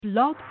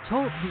Blog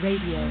Talk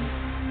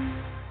Radio.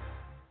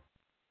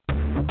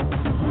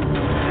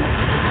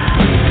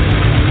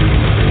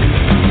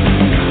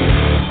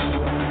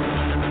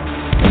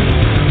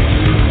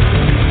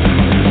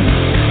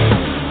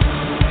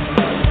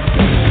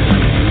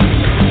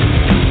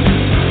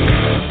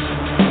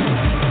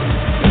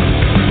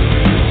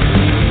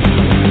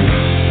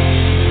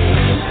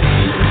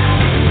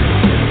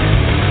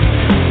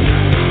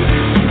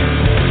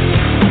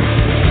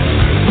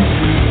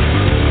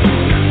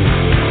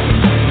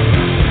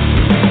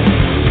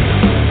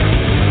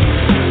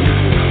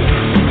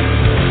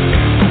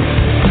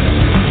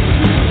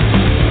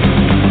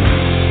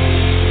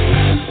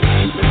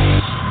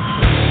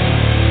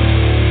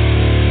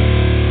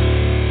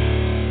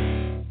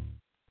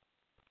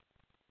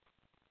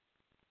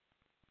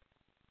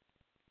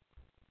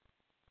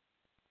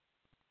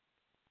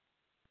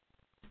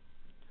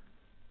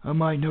 I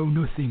might know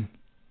nothing,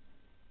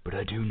 but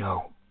I do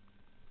know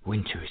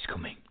winter is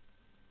coming.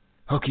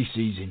 Hockey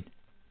season.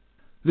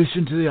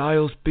 Listen to the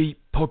Isles Beat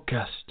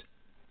podcast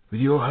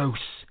with your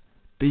hosts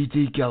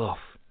BD Geloff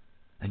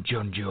and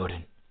John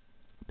Jordan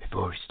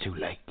before it's too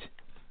late.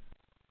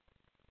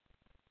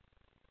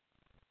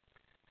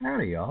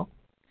 Howdy, y'all.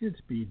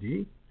 It's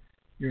BD.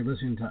 You're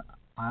listening to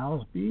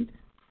Isles Beat,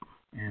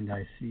 and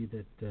I see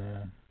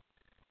that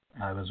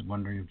I was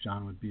wondering if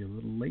John would be a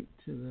little late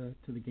to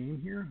the game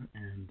here,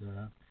 and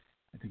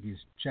I think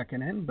he's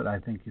checking in, but I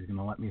think he's going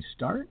to let me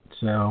start.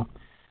 So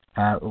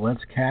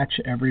let's catch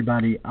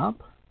everybody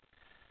up.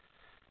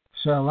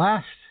 So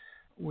last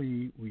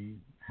we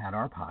had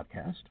our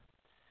podcast.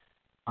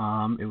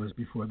 It was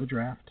before the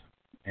draft,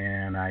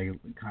 and I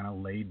kind of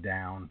laid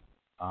down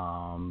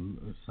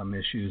some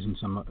issues and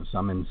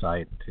some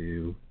insight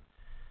to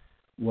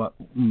what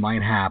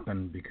might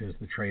happen because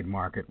the trade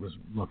market was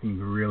looking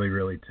really,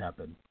 really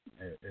tepid.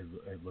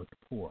 It looked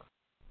poor.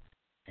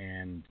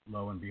 And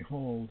lo and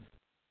behold,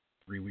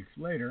 3 weeks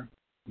later,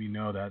 we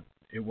know that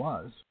it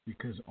was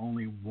because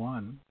only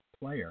one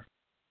player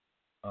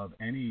of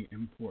any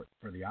import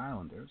for the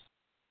Islanders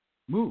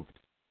moved.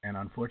 And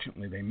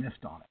unfortunately, they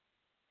missed on it.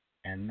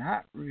 And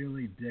that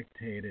really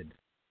dictated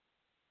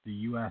the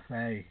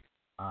UFA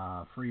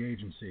free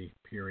agency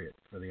period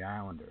for the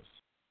Islanders.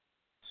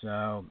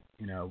 So,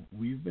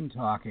 we've been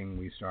talking,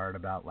 we started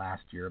about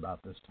last year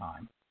about this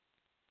time,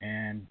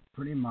 and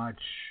pretty much,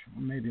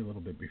 maybe a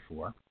little bit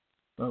before,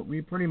 but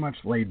we pretty much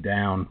laid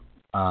down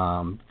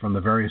from the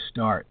very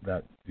start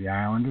that the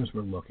Islanders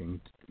were looking,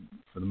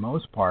 for the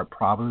most part,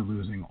 probably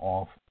losing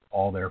all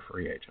their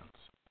free agents.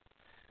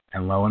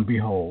 And lo and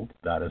behold,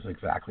 that is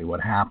exactly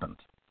what happened.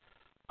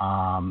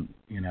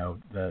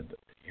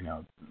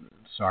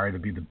 Sorry to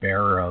be the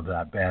bearer of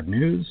that bad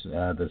news.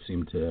 That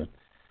seemed to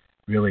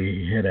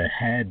really hit a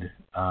head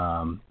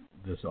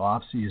this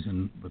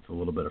offseason with a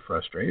little bit of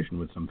frustration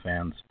with some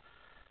fans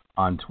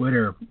on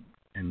Twitter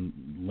and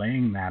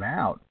laying that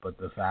out. But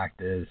the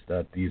fact is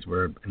that these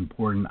were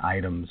important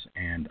items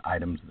and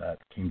items that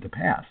came to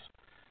pass.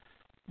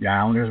 The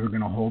Islanders were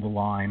going to hold the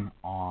line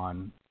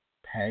on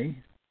pay.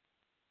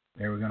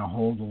 They were going to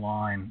hold the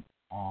line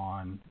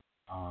on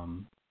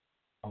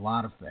a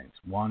lot of things.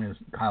 One is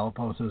Kyle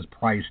Okposo's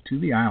price to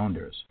the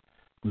Islanders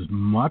was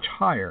much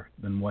higher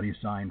than what he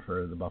signed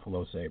for the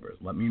Buffalo Sabres.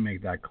 Let me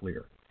make that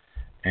clear.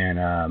 And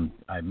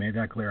I made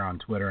that clear on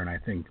Twitter, and I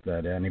think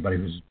that anybody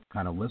who's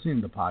kind of listening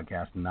to the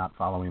podcast and not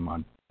following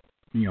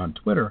me on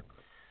Twitter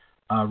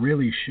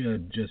really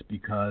should, just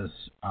because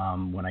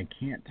when I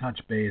can't touch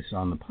base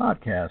on the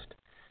podcast,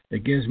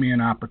 it gives me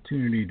an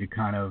opportunity to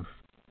kind of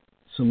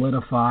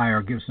solidify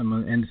or give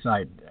some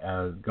insight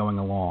going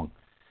along.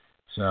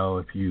 So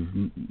if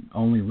you've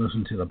only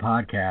listened to the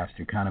podcast,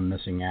 you're kind of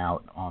missing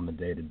out on the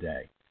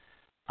day-to-day.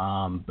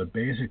 But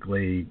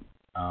basically,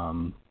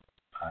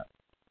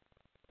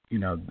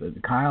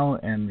 Kyle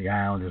and the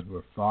Islanders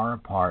were far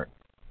apart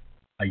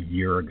a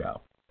year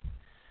ago.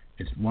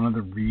 It's one of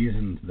the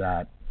reasons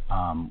that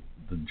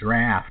the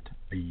draft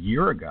a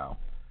year ago,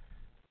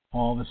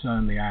 all of a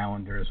sudden the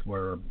Islanders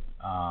were,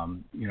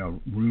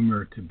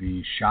 rumored to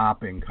be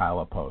shopping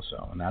Kyle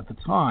Okposo. And at the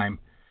time,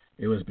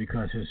 it was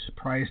because his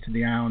price to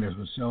the Islanders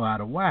was so out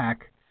of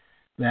whack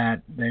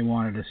that they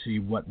wanted to see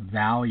what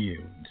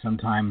value.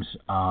 Sometimes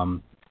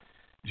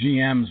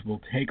GMs will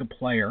take a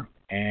player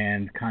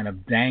and kind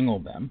of dangle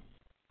them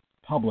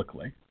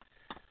publicly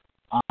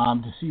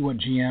to see what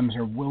GMs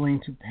are willing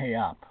to pay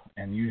up.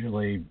 And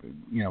usually,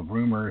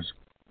 rumors,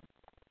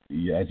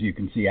 as you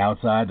can see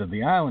outside of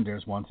the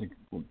Islanders, once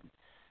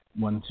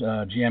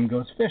GM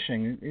goes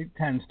fishing, it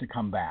tends to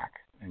come back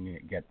and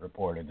get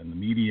reported in the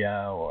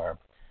media or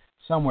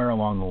somewhere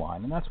along the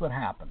line. And that's what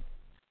happened.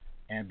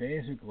 And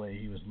basically,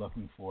 he was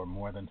looking for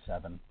more than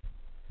 7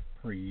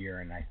 per year.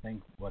 And I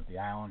think what the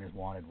Islanders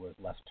wanted was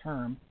less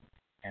term.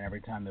 And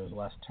every time there was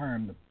less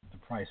term, the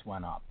price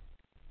went up.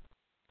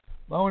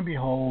 Lo and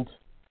behold,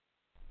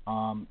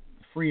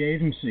 free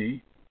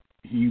agency,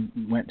 he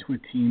went to a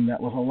team that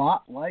was a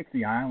lot like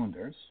the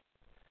Islanders,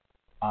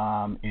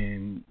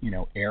 in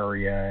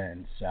area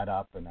and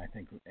setup, and I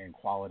think in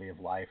quality of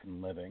life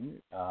and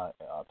living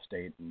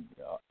upstate and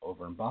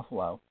over in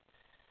Buffalo,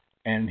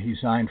 and he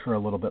signed for a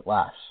little bit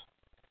less.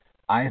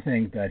 I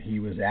think that he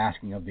was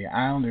asking of the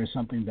Islanders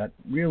something that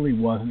really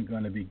wasn't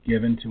going to be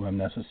given to him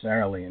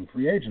necessarily in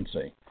free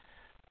agency.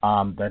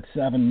 That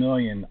 $7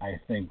 million, I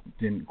think,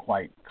 didn't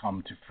quite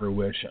come to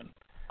fruition.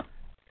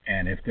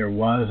 And if there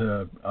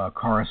was a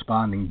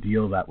corresponding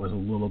deal that was a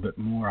little bit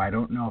more, I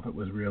don't know if it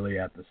was really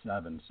at the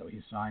 7. So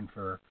he signed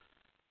for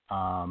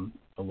a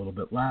little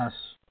bit less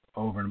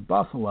over in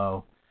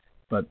Buffalo.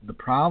 But the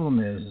problem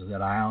is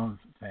that Islanders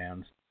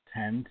fans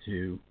tend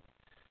to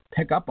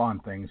pick up on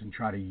things and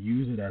try to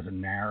use it as a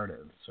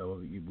narrative.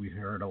 So we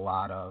heard a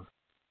lot of,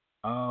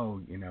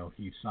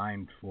 he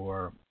signed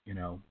for,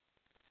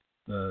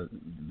 the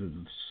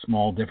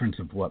small difference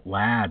of what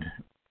Ladd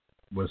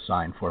was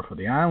signed for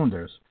the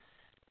Islanders.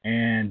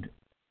 And,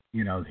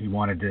 he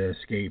wanted to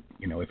escape,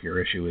 if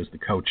your issue is the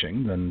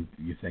coaching, then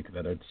you think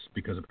that it's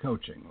because of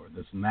coaching or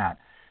this and that.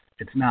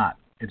 It's not.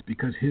 It's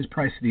because his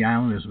price to the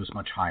Islanders was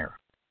much higher.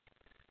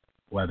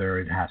 Whether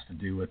it has to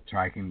do with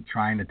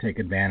trying to take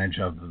advantage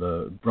of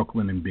the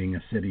Brooklyn and being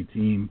a city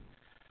team,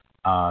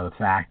 the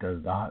fact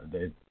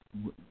that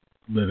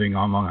living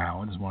on Long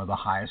Island is one of the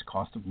highest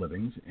cost of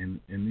livings in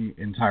the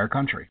entire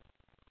country.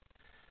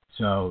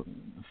 So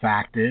the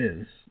fact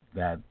is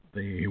that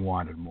he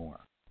wanted more.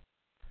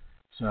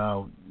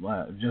 So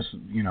just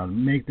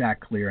make that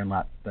clear and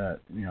not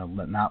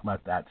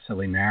let that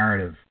silly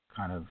narrative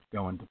kind of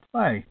go into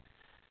play.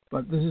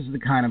 But this is the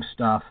kind of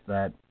stuff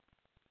that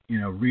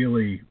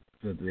really.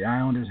 The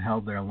Islanders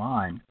held their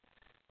line,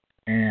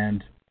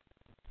 and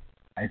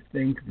I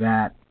think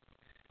that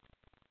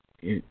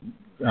the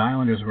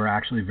Islanders were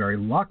actually very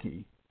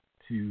lucky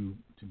to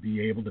be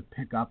able to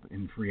pick up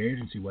in free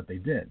agency what they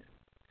did.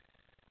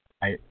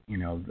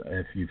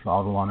 If you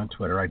followed along on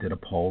Twitter, I did a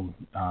poll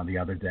the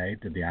other day.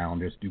 Did the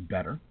Islanders do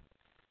better?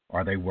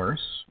 Are they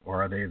worse?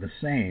 Or are they the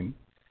same?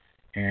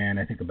 And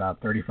I think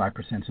about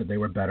 35% said they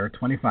were better,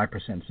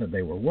 25% said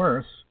they were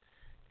worse,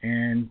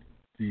 and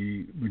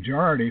the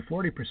majority,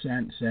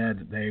 40%,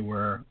 said they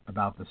were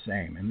about the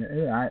same. And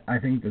I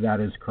think that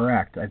is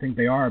correct. I think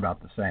they are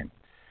about the same.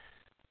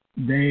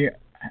 They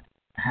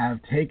have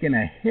taken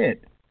a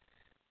hit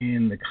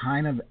in the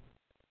kind of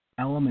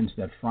elements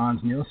that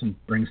Frans Nielsen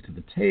brings to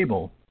the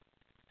table,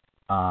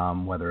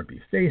 whether it be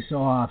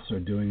face-offs or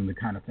doing the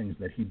kind of things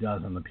that he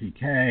does on the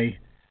PK.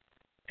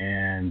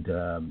 And,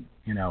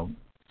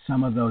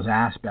 some of those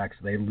aspects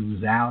they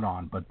lose out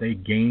on, but they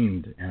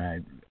gained,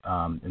 and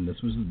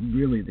this was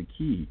really the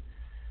key.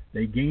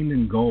 They gained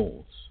in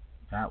goals.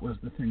 That was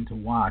the thing to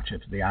watch.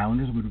 If the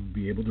Islanders would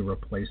be able to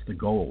replace the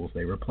goals,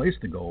 they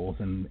replaced the goals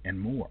and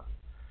more.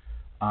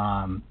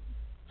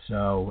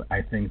 So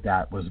I think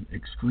that was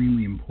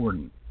extremely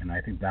important, and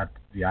I think that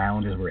the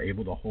Islanders were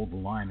able to hold the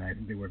line, and I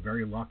think they were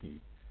very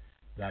lucky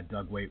that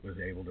Doug Weight was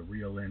able to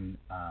reel in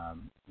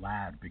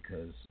Ladd,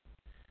 because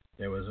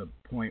there was a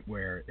point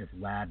where if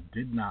Ladd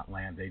did not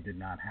land, they did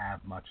not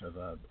have much of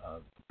a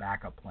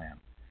backup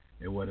plan.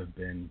 It would have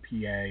been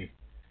PA,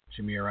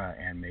 Chimera,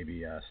 and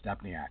maybe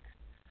Stepniak,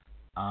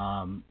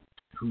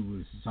 who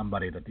was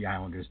somebody that the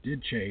Islanders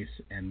did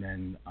chase, and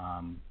then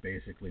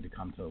basically to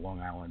come to Long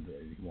Island,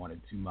 he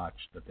wanted too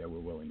much that they were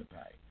willing to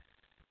pay.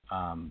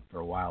 For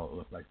a while, it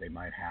looked like they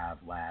might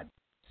have Ladd,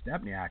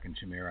 Stepniak, and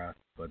Chimera,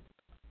 but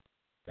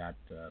that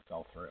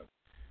fell through.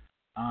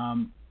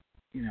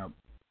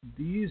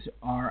 These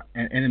are,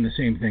 and in the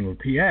same thing with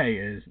PA,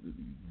 is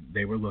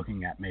they were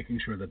looking at making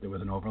sure that there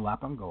was an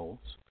overlap on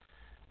goals.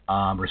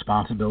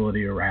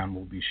 Responsibility around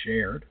will be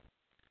shared.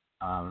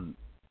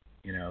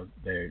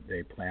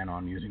 They plan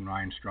on using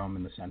Ryan Strome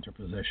in the center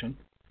position.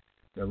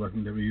 They're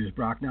looking to use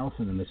Brock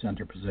Nelson in the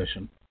center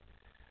position.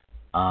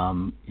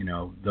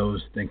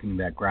 Those thinking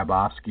that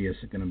Grabovski is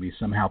going to be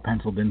somehow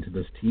penciled into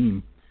this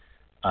team,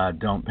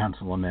 don't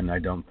pencil him in. I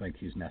don't think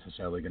he's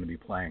necessarily going to be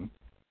playing.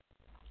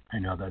 I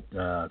know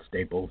that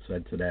Staples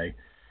said today,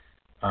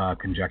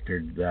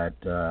 conjectured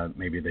that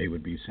maybe they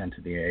would be sent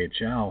to the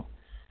AHL.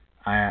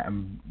 I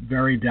am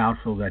very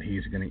doubtful that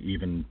he's going to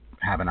even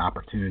have an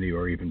opportunity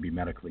or even be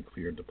medically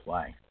cleared to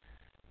play.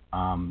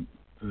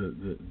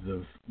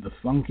 The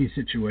funky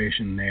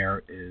situation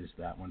there is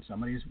that when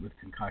somebody's with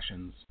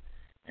concussions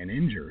and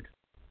injured,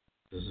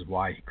 this is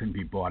why he couldn't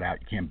be bought out.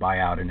 You can't buy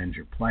out an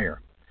injured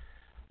player.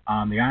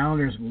 The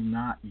Islanders will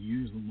not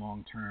use the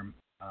long-term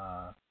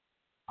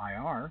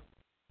IR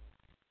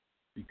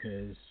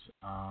because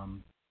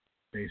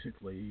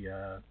basically,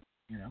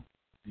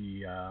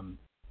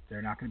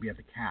 they're not going to be at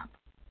the cap.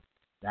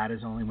 That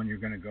is only when you're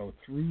going to go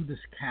through this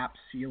cap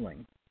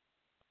ceiling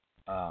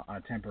on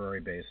a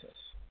temporary basis.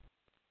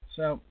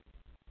 So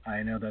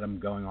I know that I'm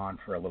going on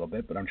for a little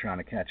bit, but I'm trying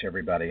to catch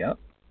everybody up.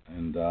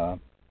 And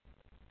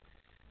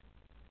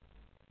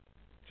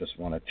just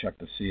want to check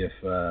to see if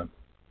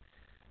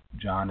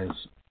John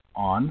is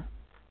on.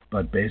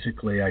 But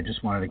basically, I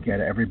just wanted to get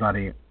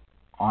everybody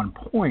on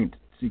point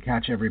to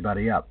catch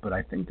everybody up. But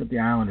I think that the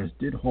Islanders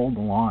did hold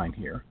the line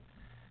here.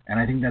 And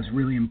I think that's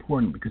really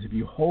important because if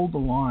you hold the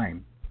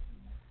line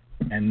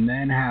and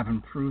then have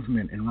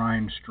improvement in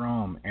Ryan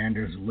Strome,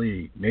 Anders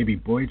Lee, maybe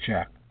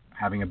Boychuk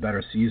having a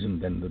better season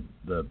than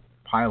the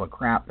pile of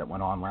crap that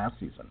went on last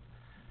season.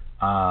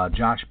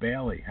 Josh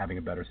Bailey having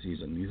a better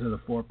season. These are the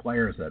 4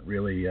 players that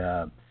really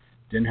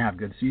didn't have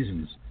good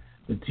seasons.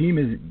 The team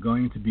is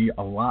going to be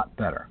a lot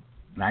better,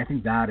 and I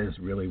think that is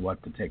really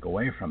what to take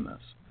away from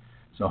this.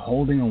 So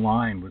holding a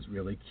line was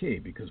really key,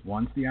 because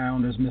once the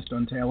Islanders missed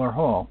on Taylor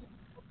Hall,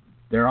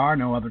 there are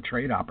no other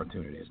trade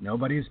opportunities.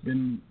 Nobody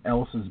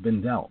else has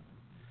been dealt.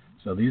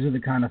 So these are the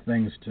kind of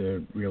things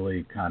to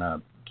really kind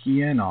of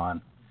key in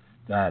on,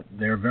 that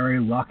they're very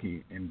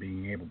lucky in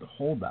being able to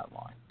hold that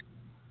line.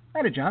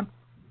 Hi, John.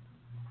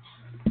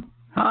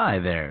 Hi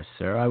there,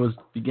 sir. I was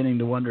beginning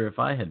to wonder if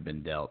I had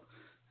been dealt.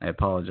 I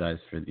apologize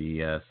for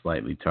the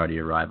slightly tardy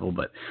arrival,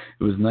 but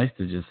it was nice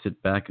to just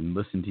sit back and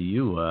listen to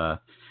you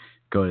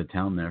go to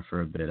town there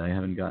for a bit. I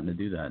haven't gotten to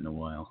do that in a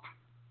while.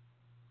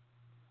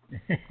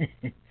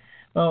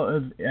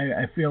 Well,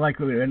 I feel like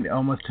it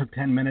almost took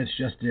 10 minutes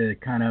just to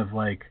kind of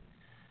like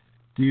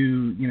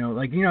do,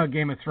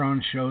 Game of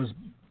Thrones shows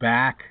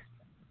back,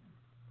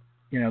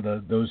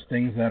 those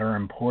things that are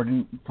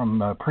important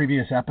from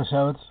previous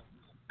episodes.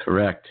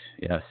 Correct,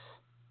 yes.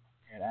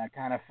 And I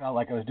kind of felt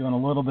like I was doing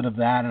a little bit of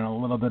that and a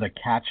little bit of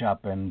catch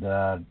up, and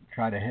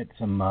try to hit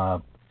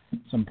some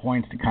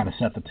points to kind of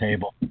set the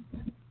table.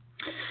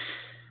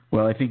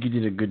 Well, I think you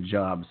did a good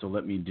job. So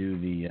let me do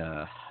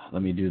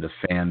the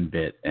fan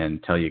bit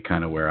and tell you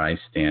kind of where I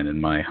stand in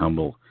my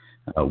humble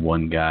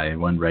one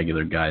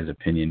regular guy's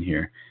opinion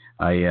here.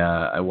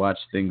 I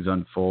watched things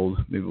unfold.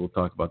 Maybe we'll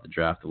talk about the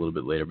draft a little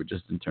bit later, but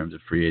just in terms of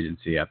free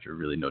agency, after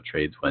really no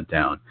trades went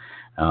down,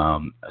 I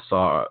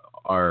saw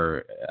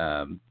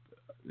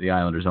the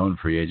Islanders' own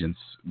free agents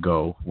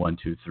go 1,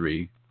 2,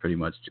 3, pretty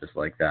much just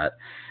like that.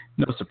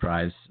 No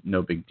surprise,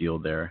 no big deal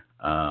there.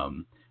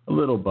 A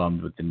little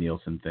bummed with the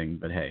Nielsen thing,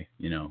 but hey,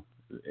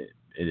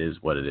 it is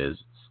what it is.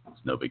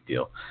 It's no big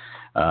deal.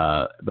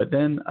 But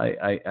then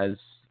I as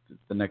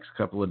the next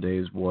couple of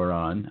days wore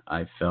on,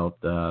 I felt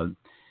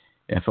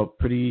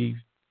pretty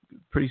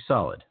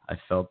solid. I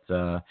felt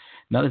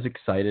not as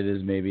excited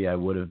as maybe I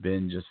would have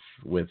been, just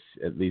with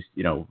at least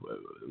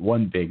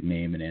one big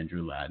name in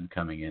Andrew Ladd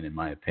coming in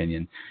my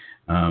opinion,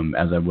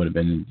 as I would have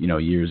been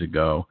years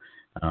ago.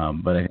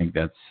 But I think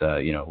that's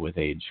with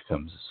age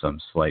comes some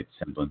slight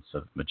semblance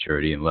of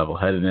maturity and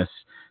level-headedness,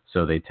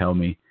 so they tell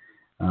me.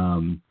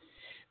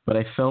 But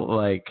I felt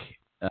like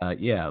like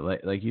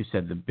you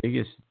said, the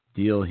biggest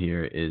deal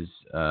here is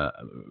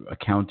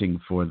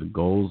accounting for the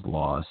goals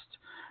lost.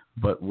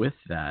 But with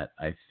that,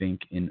 I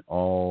think in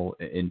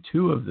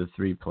 2 of the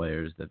 3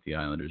 players that the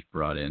Islanders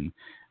brought in,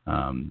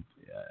 and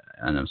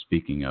I'm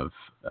speaking of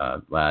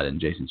Ladd and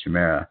Jason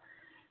Chimera,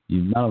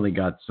 you've not only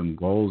got some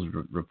goals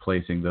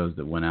replacing those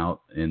that went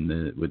out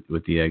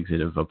with the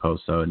exit of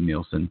Oposo and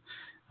Nielsen,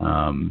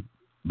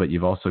 but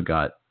you've also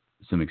got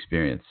some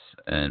experience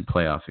and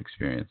playoff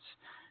experience,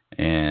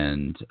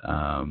 and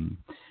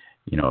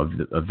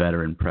a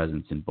veteran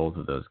presence in both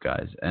of those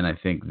guys. And I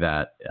think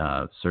that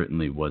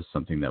certainly was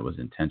something that was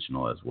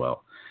intentional as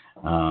well.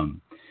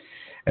 And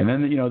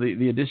then,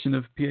 the addition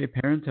of P.A.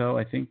 Parenteau,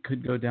 I think,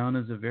 could go down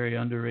as a very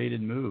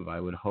underrated move. I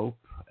would hope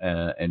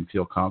and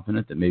feel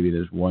confident that maybe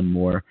there's one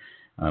more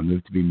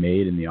move to be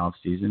made in the off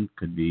season.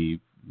 Could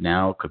be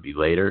now, could be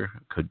later,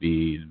 could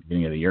be the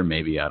beginning of the year,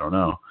 maybe, I don't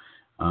know.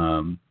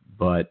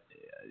 But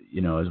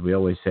as we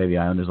always say, the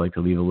Islanders like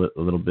to leave a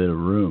little bit of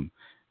room.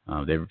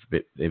 They've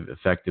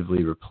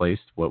effectively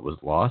replaced what was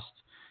lost.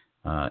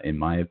 In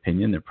my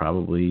opinion, they're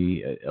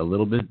probably a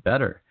little bit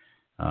better.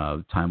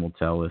 Time will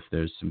tell if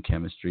there's some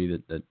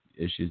chemistry that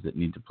issues that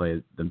need to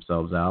play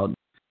themselves out.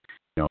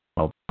 The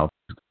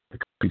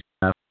coaching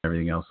staff and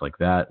everything else like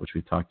that, which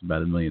we've talked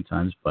about a million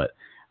times. But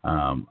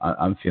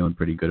I'm feeling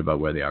pretty good about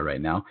where they are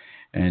right now.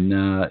 And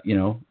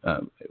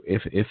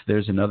if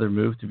there's another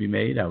move to be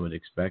made, I would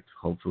expect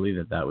hopefully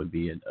that would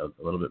be a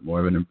little bit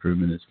more of an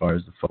improvement as far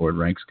as the forward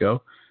ranks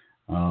go.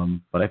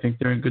 But I think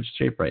they're in good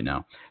shape right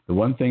now. The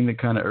one thing that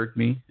kind of irked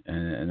me,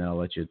 and I'll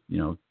let you,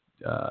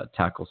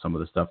 tackle some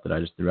of the stuff that I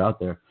just threw out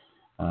there,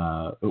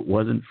 it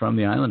wasn't from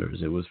the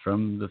Islanders. It was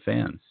from the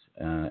fans.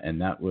 And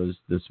that was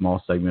the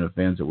small segment of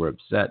fans that were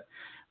upset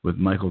with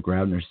Michael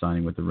Grabner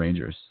signing with the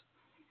Rangers.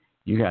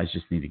 You guys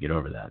just need to get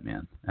over that,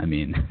 man. I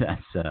mean,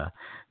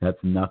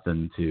 that's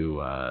nothing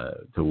to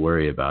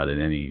worry about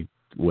in any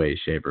way,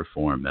 shape, or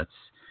form.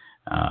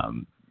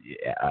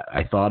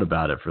 I thought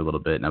about it for a little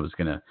bit, and I was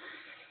going to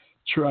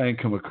try and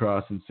come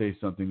across and say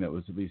something that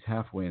was at least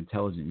halfway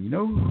intelligent. You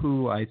know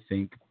who I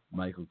think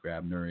Michael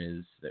Grabner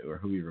is, or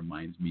who he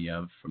reminds me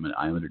of from an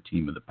Islander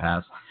team of the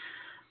past?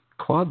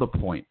 Claude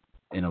Lapointe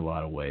in a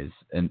lot of ways,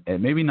 and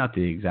maybe not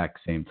the exact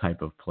same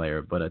type of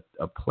player, but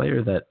a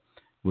player that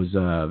was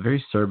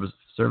very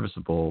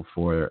serviceable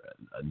for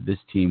this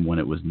team when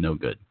it was no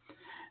good.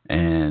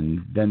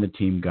 And then the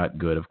team got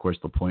good. Of course,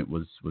 Lapointe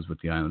was with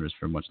the Islanders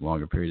for a much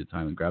longer period of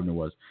time than Grabner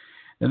was.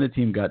 Then the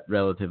team got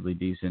relatively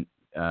decent,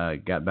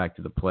 got back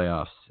to the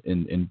playoffs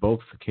in both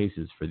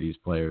cases for these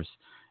players.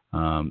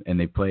 And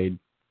they played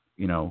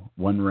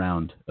one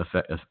round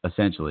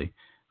essentially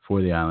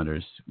for the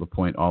Islanders, a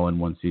point all in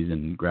one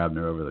season,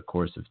 Grabner over the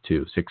course of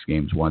 6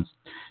 games once,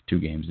 2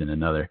 games in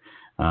another.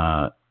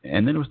 And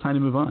then it was time to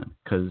move on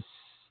because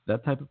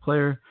that type of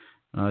player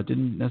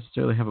didn't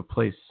necessarily have a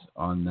place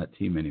on that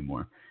team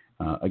anymore.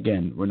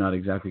 Again, we're not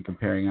exactly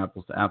comparing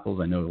apples to apples.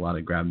 I know a lot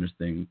of Grabner's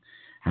thing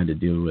had to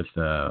do with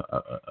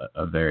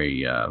a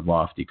very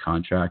lofty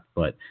contract,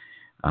 but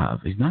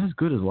he's not as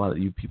good as a lot of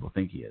you people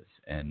think he is.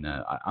 And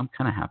I'm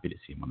kind of happy to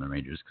see him on the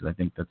Rangers because I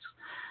think that's,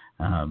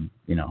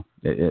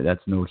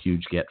 that's no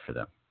huge get for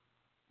them.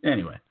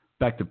 Anyway,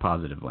 back to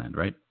positive land,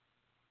 right?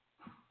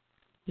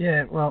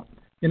 Yeah, well,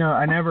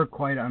 I never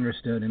quite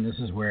understood, and this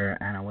is where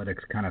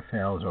analytics kind of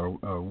fails,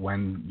 or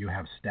when you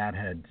have stat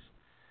heads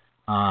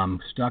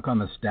stuck on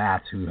the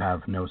stats who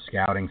have no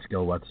scouting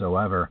skill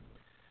whatsoever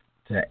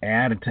to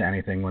add to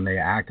anything when they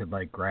acted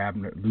like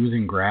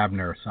losing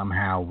Grabner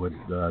somehow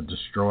would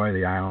destroy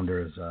the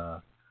Islanders'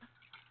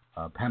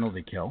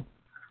 penalty kill.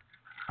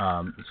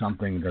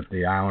 Something that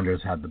the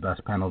Islanders had the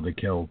best penalty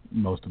kill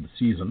most of the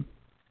season,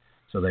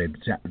 so they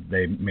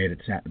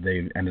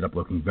ended up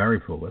looking very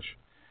foolish.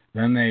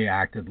 Then they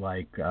acted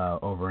like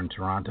over in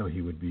Toronto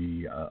he would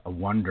be a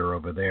wonder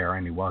over there,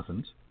 and he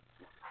wasn't.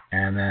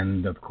 And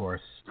then of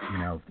course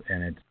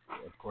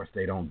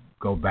they don't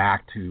go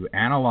back to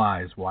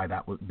analyze why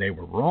they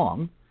were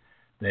wrong.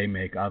 They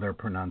make other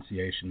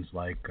pronunciations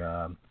like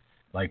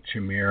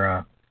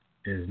Chimera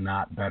is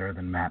not better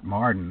than Matt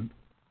Martin.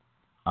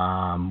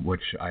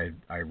 Which I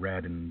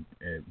read, and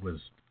it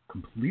was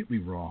completely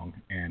wrong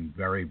and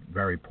very,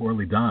 very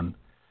poorly done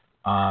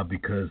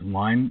because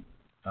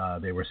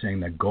they were saying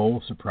that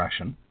goal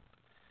suppression,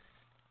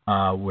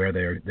 where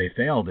they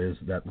failed, is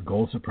that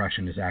goal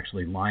suppression is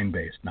actually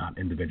line-based, not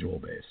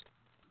individual-based.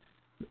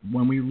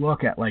 When we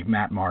look at like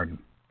Matt Martin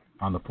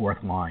on the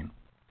fourth line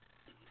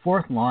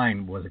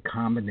was a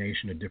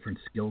combination of different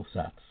skill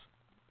sets,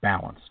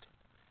 balanced.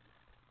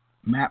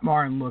 Matt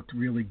Martin looked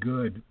really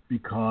good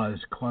because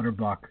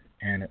Clutterbuck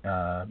and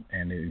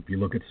if you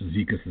look at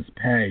Cizikas'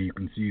 pay, you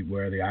can see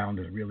where the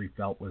Islanders really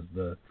felt was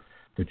the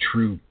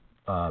true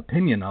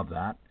opinion of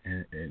that,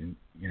 in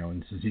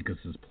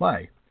Cizikas'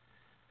 play,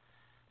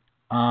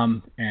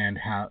 and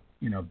how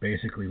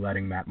basically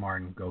letting Matt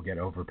Martin go get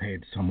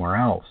overpaid somewhere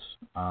else.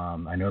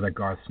 I know that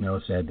Garth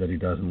Snow said that he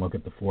doesn't look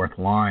at the fourth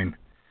line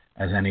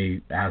as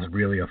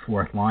really a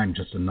fourth line,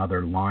 just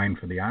another line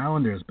for the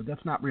Islanders, but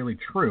that's not really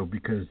true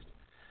because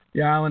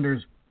the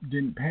Islanders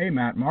didn't pay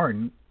Matt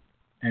Martin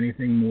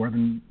anything more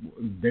than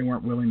they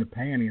weren't willing to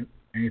pay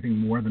anything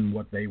more than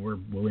what they were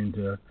willing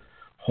to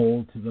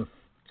hold to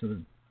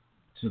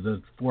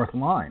the fourth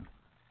line,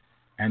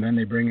 and then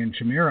they bring in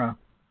Chimera,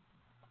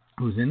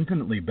 who's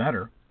infinitely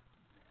better.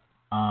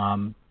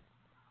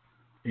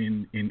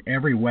 In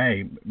every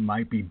way,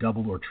 might be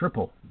double or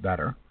triple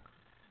better.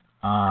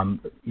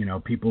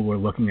 People were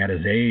looking at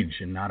his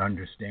age and not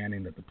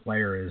understanding that the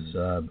player is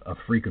a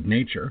freak of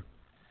nature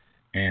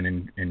and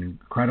in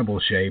incredible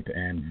shape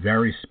and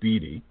very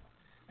speedy.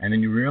 And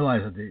then you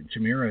realize that the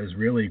Chimera is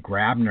really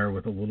Grabner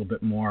with a little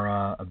bit more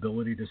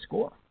ability to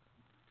score.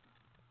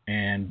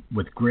 And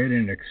with grit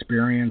and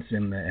experience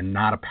and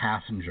not a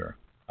passenger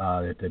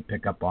that they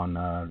pick up on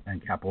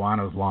and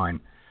Capilano's line,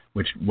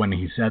 which when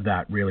he said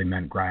that really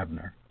meant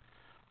Grabner.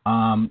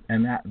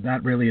 And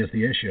that really is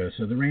the issue.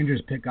 So the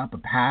Rangers pick up a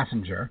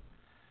passenger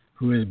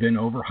who has been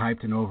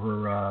overhyped and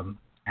over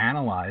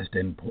analyzed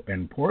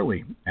and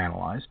poorly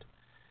analyzed.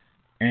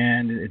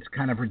 And it's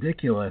kind of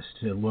ridiculous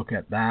to look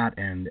at that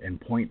and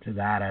point to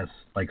that as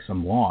like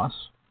some loss.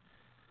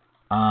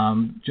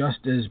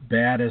 Just as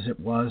bad as it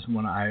was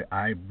when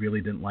I really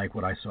didn't like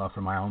what I saw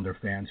from Islander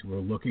fans who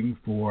were looking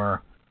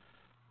for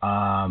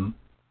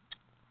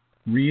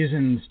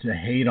reasons to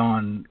hate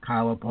on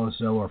Kyle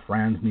Oposo or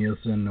Franz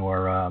Nielsen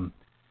or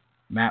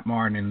Matt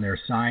Martin in their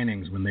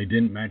signings when they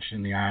didn't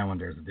mention the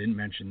Islanders, didn't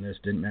mention this,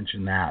 didn't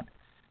mention that.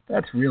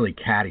 That's really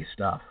catty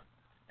stuff.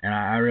 And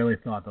I really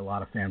thought that a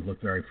lot of fans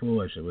looked very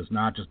foolish. It was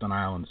not just on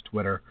Island's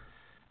Twitter.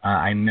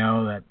 I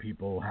know that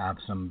people have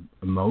some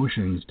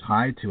emotions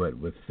tied to it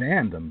with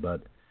fandom,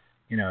 but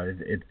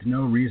it's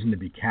no reason to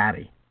be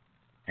catty.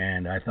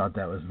 And I thought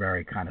that was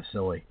very kind of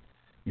silly.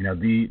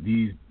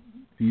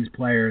 These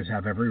players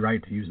have every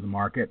right to use the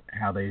market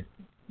how they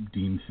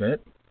deem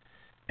fit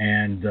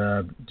and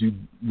do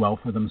well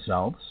for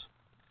themselves.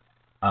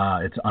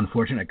 It's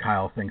unfortunate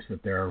Kyle thinks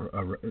that they're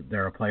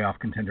a playoff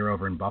contender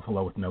over in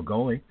Buffalo with no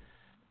goalie.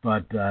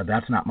 But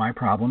that's not my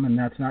problem, and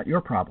that's not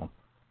your problem.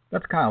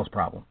 That's Kyle's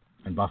problem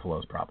and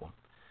Buffalo's problem.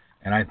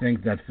 And I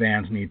think that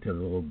fans need to a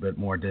little bit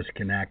more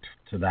disconnect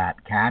to that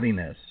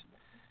cattiness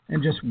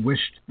and just wish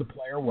the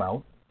player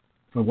well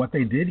for what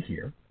they did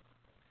here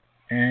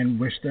and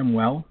wish them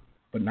well,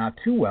 but not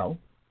too well,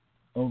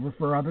 over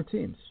for other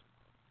teams.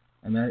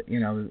 And that,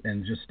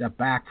 and just step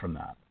back from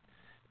that.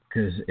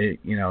 Because,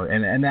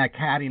 and that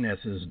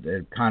cattiness is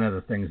kind of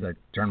the things that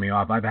turn me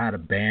off. I've had a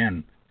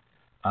ban,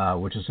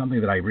 which is something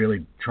that I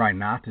really try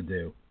not to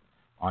do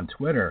on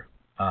Twitter,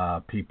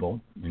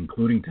 people,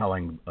 including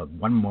telling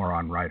one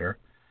moron writer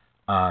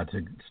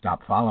to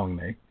stop following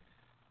me.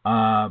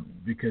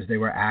 because they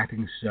were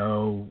acting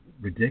so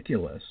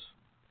ridiculous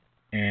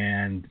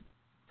and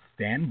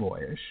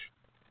fanboyish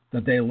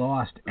that they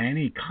lost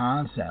any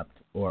concept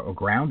or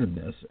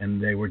groundedness,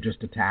 and they were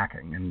just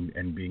attacking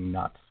and being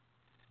nuts.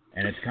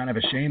 And it's kind of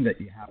a shame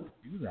that you have to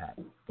do that.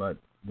 But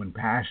when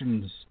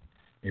passions,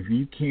 if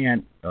you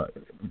can't,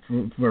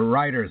 for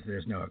writers,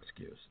 there's no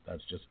excuse.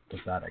 That's just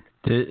pathetic.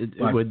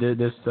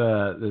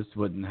 This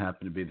wouldn't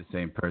happen to be the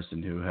same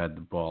person who had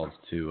the balls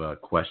to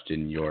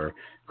question your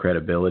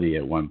credibility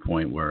at one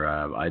point, where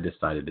I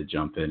decided to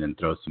jump in and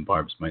throw some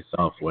barbs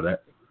myself.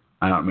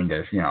 I don't mean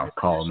to,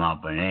 call them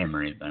out by name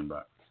or anything,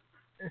 but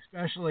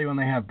especially when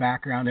they have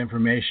background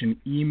information,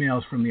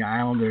 emails from the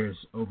Islanders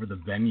over the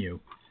venue,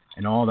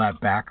 and all that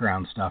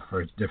background stuff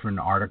for different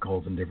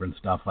articles and different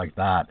stuff like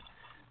that.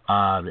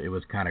 It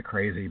was kind of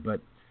crazy, but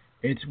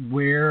it's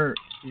where,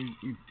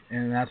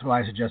 and that's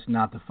why I suggest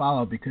not to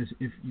follow, because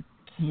if you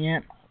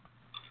can't,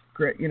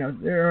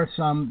 there are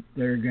some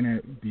that are going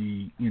to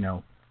be,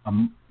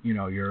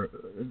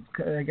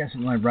 I guess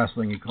in like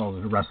wrestling, you call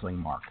it a wrestling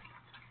mark,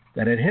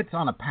 that it hits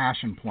on a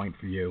passion point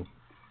for you,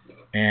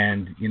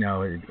 and,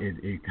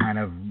 it kind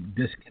of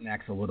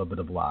disconnects a little bit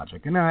of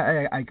logic. And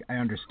I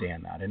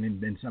understand that. And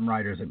in some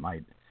writers, it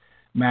might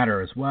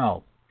matter as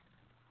well.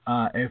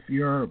 If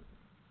you're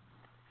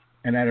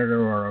an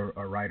editor or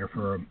a writer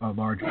for a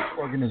large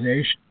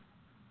organization,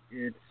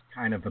 it's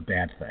kind of a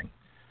bad thing.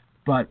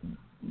 But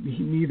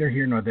neither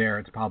here nor there.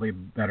 It's probably a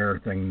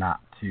better thing not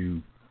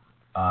to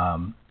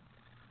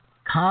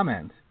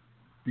comment,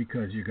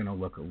 because you're going to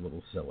look a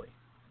little silly.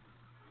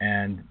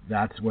 And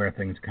that's where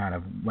things kind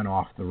of went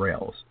off the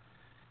rails.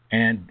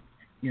 And,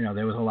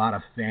 there was a lot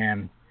of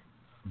fan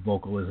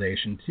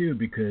vocalization, too,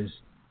 because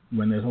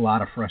when there's a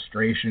lot of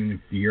frustration and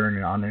fear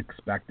and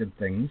unexpected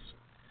things,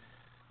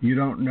 you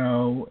don't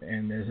know,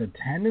 and there's a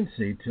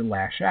tendency to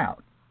lash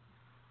out.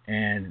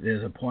 And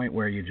there's a point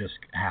where you just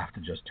have to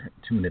just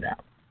tune it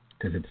out,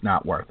 because it's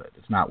not worth it.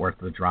 It's not worth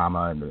the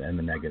drama and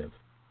the negative.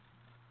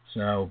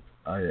 So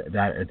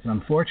that it's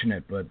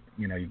unfortunate, but,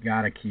 you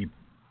got to keep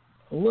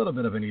a little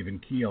bit of an even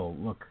keel.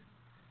 Look,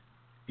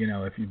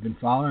 if you've been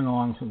following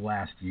along for the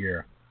last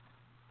year,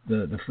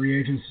 the free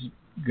agents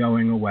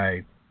going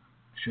away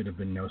should have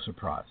been no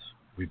surprise.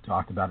 We've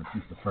talked about it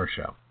since the first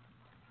show.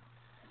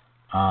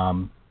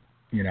 And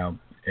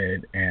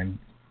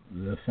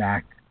the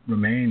fact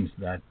remains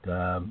that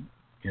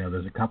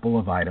there's a couple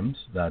of items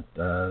that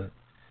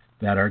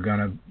are going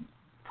to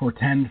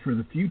portend for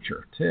the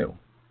future too.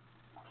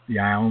 The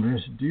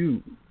Islanders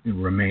do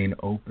remain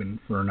open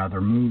for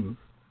another move.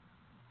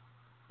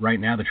 Right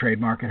now, the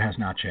trade market has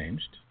not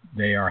changed.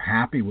 They are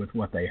happy with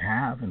what they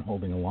have and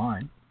holding a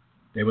line.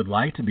 They would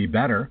like to be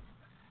better,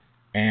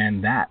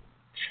 and that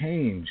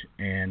change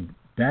and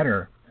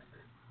better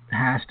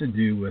has to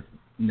do with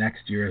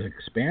next year's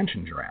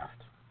expansion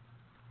draft,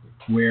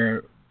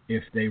 where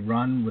if they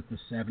run with the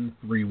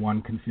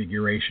 7-3-1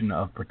 configuration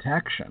of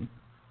protection,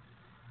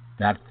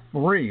 that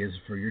 3 is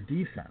for your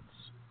defense.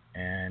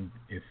 And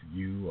if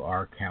you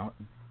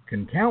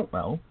can count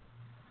well,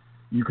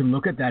 you can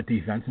look at that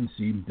defense and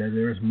see that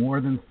there's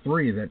more than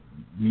 3 that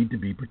need to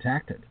be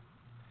protected.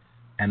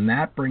 And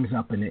that brings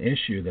up an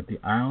issue that the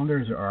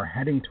Islanders are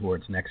heading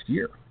towards next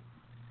year.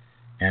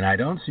 And I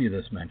don't see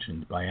this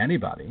mentioned by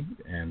anybody.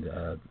 And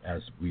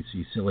as we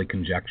see silly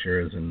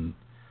conjectures and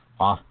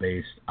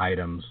off-base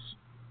items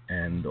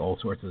and all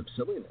sorts of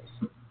silliness,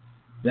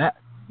 that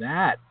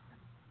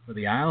for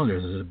the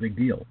Islanders is a big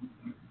deal,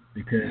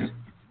 because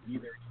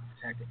either you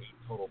protect 8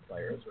 total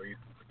players or you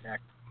can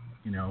protect,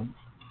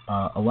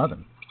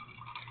 11.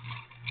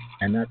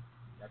 And that's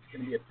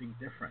going to be a big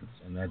difference.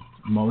 And that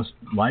most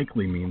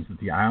likely means that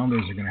the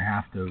Islanders are going to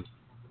have to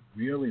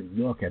really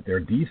look at their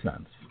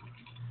defense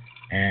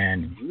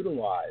and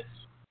utilize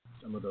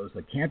some of those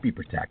that can't be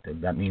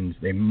protected. That means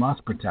they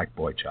must protect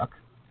Boychuk,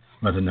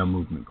 who has a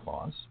no-movement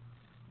clause.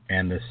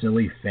 And the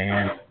silly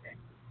fan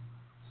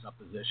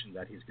supposition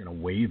that he's going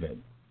to waive it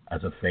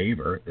as a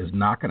favor is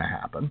not going to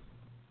happen.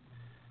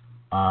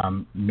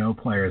 No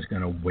player is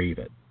going to waive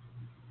it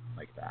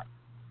like that.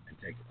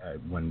 Take,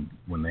 when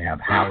they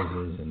have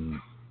houses and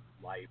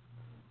life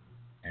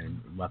and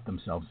let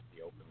themselves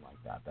be open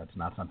like that. That's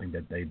not something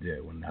that they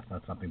do, and that's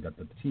not something that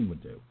the team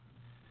would do.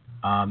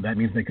 That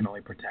means they can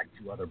only protect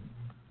 2 other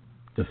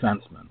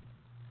defensemen.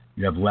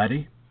 You have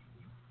Leddy,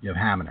 you have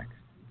Hamonic,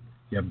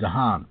 you have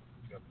DeHaan,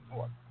 you have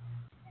Pulock.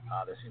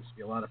 There seems to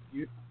be a lot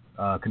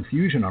of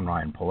confusion on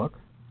Ryan Pulock.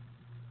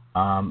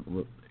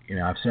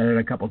 I've said it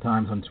a couple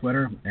times on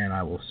Twitter, and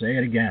I will say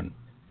it again.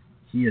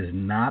 He is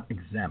not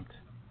exempt.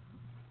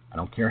 I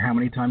don't care how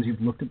many times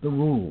you've looked at the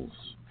rules,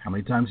 how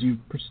many times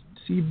you've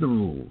perceived the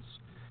rules,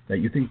 that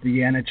you think the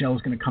NHL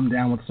is going to come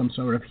down with some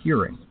sort of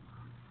hearing.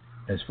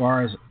 As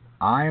far as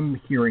I'm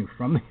hearing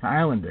from the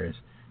Islanders,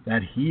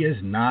 that he is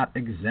not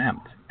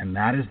exempt, and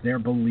that is their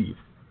belief.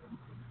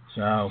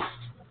 So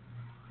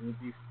it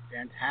would be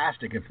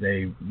fantastic if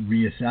they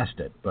reassessed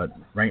it. But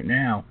right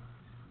now,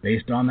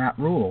 based on that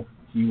rule,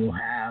 he will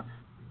have,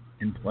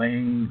 in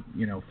playing,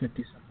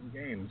 50-something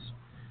games,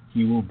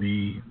 he will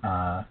be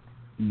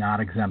not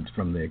exempt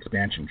from the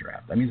expansion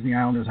draft. That means the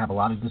Islanders have a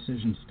lot of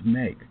decisions to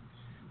make.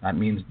 That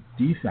means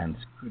defense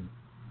could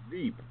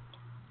reap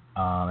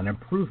an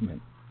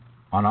improvement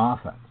on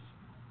offense.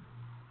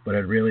 But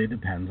it really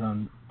depends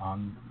on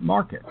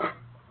market.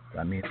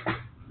 That means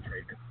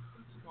trade could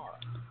happen tomorrow.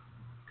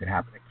 Could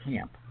happen at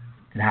camp.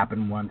 Could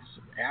happen once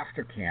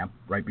after camp,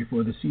 right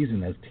before the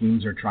season, as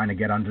teams are trying to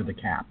get under the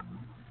cap.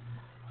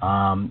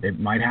 It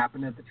might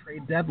happen at the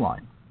trade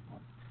deadline.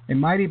 It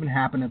might even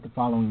happen at the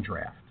following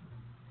draft.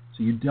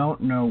 So you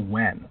don't know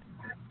when.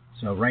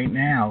 So right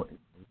now,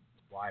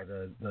 why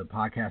the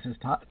podcast is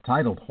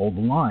titled Hold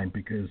the Line,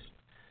 because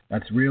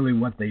that's really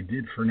what they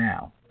did for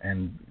now.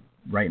 And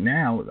right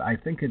now, I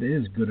think it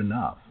is good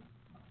enough,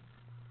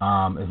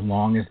 as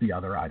long as the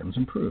other items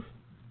improve.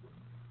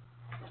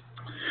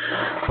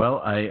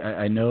 Well,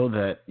 I know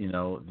that,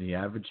 the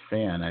average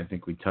fan, I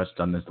think we touched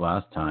on this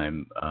last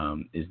time,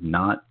 is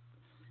not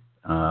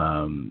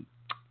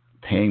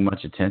paying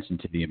much attention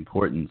to the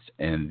importance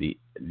and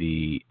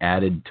the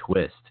added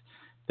twist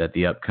that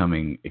the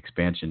upcoming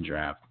expansion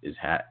draft is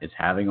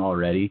having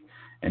already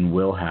and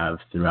will have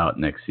throughout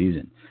next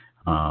season.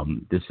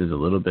 This is a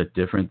little bit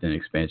different than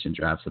expansion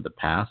drafts of the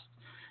past.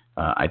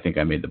 I think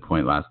I made the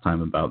point last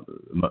time about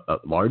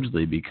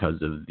largely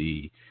because of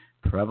the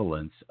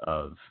prevalence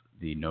of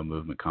the no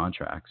movement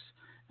contracts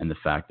and the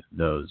fact that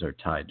those are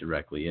tied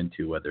directly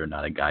into whether or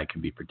not a guy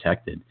can be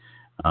protected.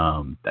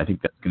 I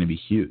think that's going to be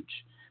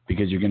huge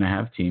because you're going to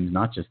have teams,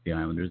 not just the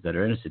Islanders, that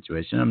are in a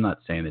situation. I'm not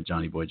saying that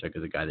Johnny Boychuk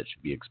is a guy that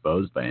should be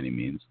exposed by any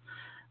means,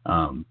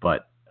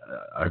 but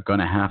are going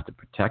to have to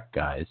protect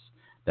guys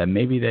that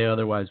maybe they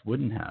otherwise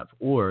wouldn't have,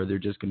 or they're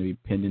just going to be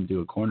pinned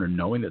into a corner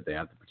knowing that they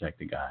have to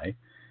protect a guy,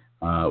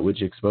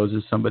 which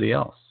exposes somebody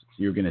else.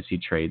 So you're going to see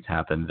trades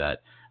happen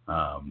that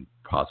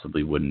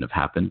possibly wouldn't have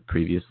happened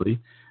previously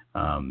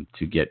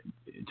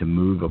to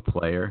move a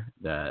player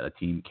that a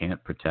team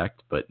can't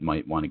protect but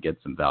might want to get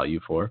some value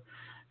for.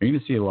 You're going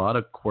to see a lot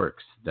of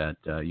quirks that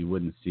you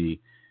wouldn't see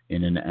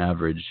in an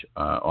average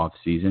off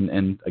season,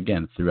 and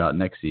again throughout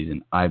next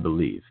season, I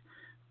believe.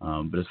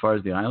 But as far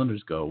as the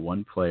Islanders go,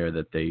 one player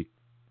that they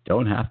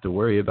don't have to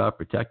worry about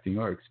protecting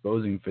or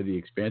exposing for the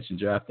expansion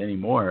draft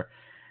anymore,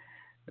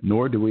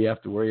 nor do we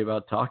have to worry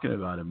about talking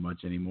about him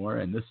much anymore.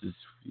 And this is,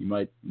 you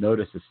might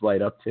notice a slight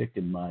uptick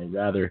in my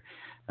rather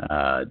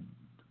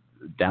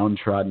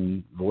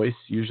downtrodden voice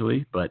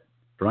usually, but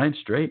Brian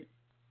Straight,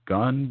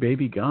 gone,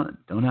 baby, gone.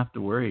 Don't have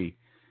to worry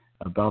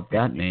about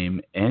that name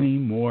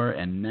anymore.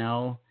 And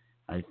now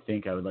I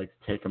think I would like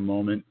to take a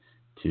moment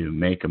to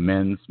make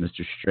amends.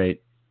 Mr.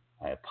 Straight,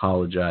 I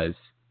apologize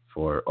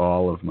for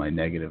all of my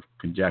negative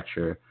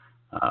conjecture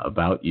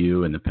about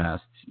you in the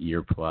past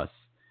year plus.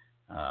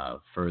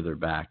 Further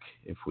back,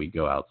 if we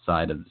go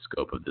outside of the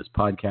scope of this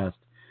podcast,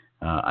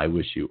 I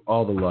wish you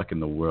all the luck in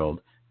the world,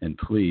 and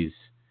please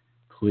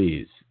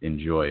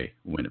enjoy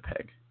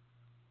Winnipeg.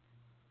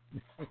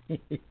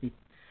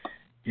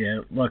 Yeah,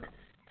 look,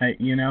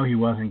 he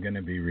wasn't going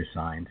to be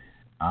re-signed.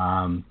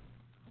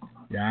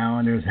 The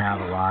Islanders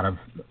have a lot of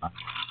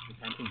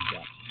defensive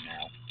depth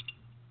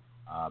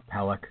now.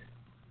 Pelech,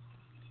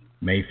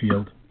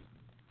 Mayfield,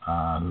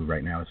 who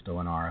right now is still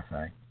an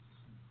RFA.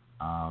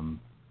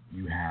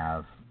 You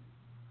have,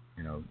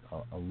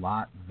 a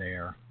lot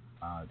there.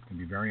 It's going to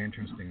be very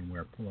interesting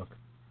where Pulock,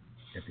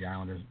 if the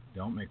Islanders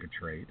don't make a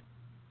trade,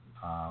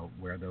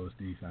 where those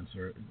defense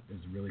is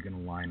really going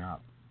to line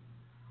up.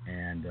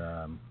 And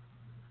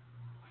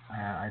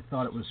I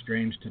thought it was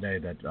strange today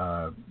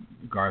that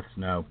Garth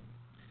Snow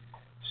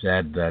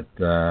said that,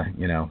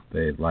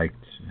 they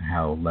liked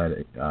how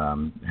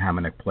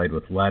Hamonic played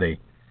with Leddy.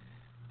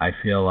 I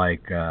feel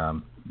like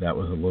that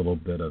was a little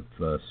bit of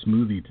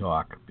smoothie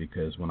talk,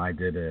 because when I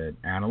did an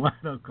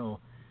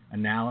analytical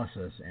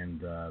analysis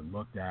and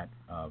looked at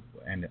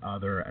and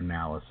other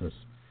analysis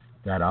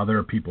that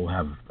other people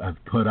have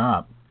put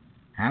up,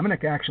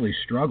 Hamonic actually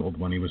struggled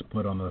when he was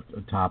put on the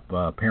top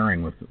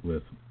pairing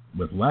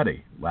with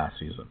Leddy last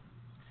season.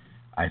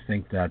 I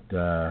think that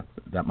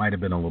that might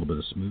have been a little bit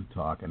of smooth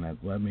talk, and that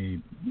led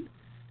me.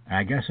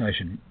 I guess I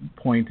should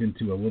point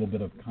into a little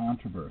bit of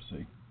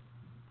controversy.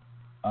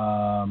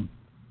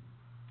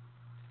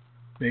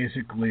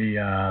 Basically,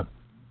 that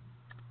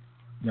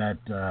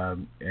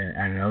and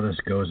I know this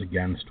goes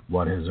against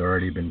what has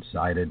already been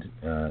cited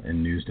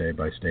in Newsday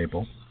by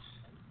Staple.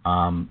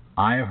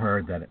 I have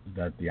heard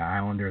that the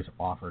Islanders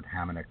offered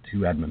Hamonic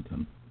to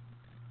Edmonton,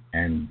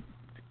 and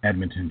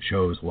Edmonton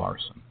chose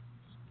Larson.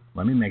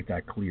 Let me make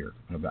that clear.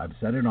 I've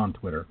said it on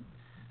Twitter.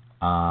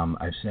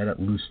 I've said it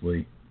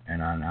loosely,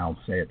 and I'll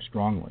say it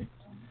strongly.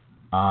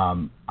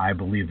 I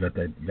believe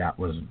that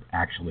was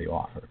actually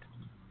offered.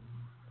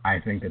 I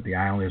think that the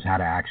Islanders had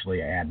to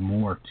actually add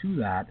more to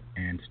that,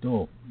 and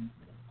still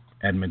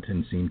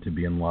Edmonton seemed to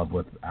be in love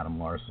with Adam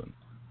Larson.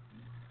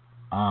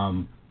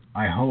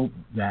 I hope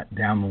that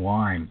down the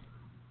line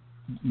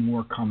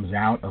more comes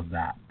out of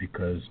that,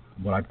 because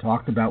what I've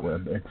talked about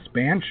with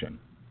expansion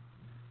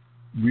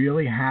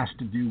really has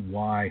to do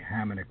why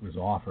Hamonic was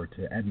offered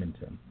to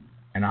Edmonton.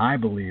 And I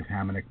believe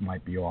Hamonic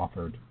might be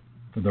offered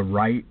for the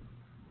right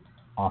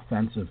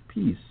offensive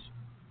piece,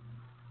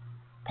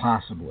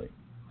 possibly,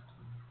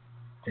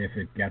 if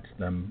it gets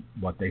them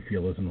what they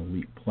feel is an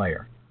elite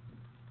player.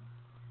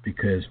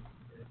 Because,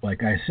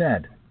 like I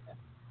said,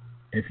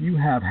 if you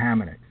have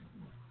Hamonic,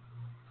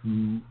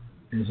 who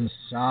is a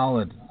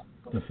solid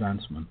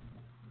defenseman,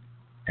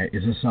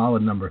 is a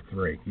solid number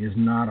 3, he is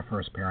not a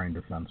first-pairing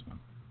defenseman,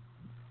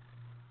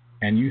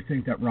 and you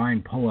think that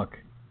Ryan Pulock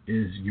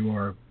is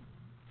your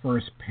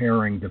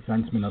first-pairing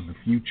defenseman of the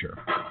future,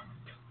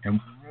 and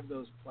one of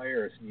those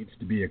players needs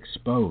to be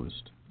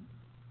exposed,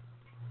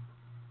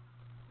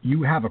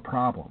 you have a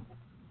problem.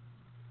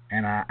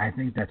 And I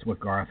think that's what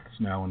Garth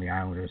Snow and the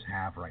Islanders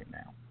have right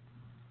now.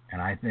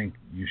 And I think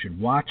you should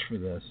watch for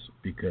this,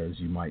 because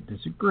you might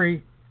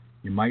disagree,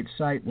 you might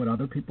cite what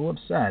other people have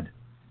said,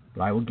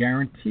 but I will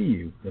guarantee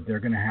you that they're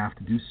going to have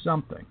to do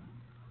something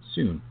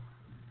soon.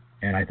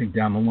 And I think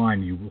down the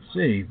line you will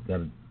see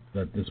that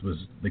this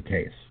was the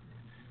case.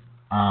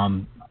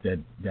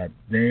 That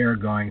they are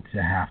going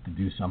to have to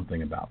do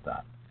something about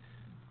that.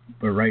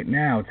 But right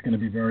now it's going to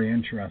be very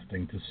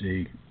interesting to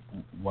see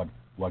what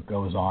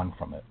goes on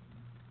from it.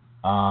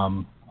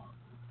 I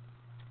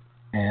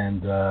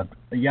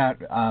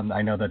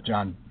know that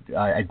John,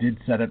 I did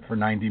set it for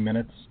 90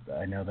 minutes.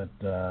 I know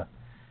that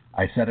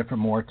I set it for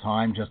more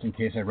time just in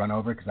case I run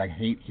over, because I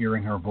hate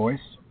hearing her voice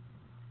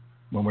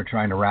when we're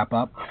trying to wrap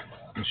up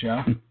the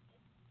show.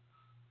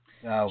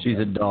 So, she's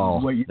a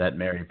doll, that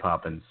Mary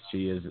Poppins.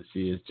 She is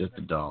just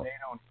a doll. They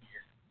don't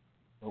hear.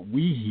 What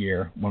we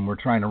hear when we're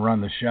trying to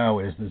run the show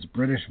is this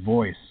British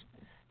voice,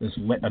 this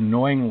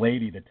annoying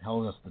lady that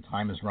tells us the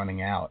time is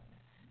running out.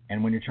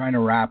 And when you're trying to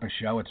wrap a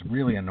show, it's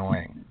really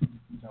annoying. So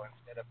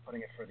instead of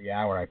putting it for the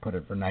hour, I put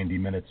it for 90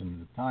 minutes into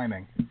the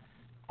timing.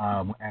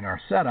 And our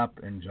setup,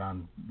 and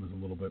John was a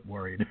little bit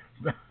worried.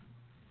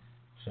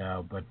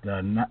 So, but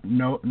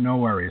no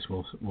worries.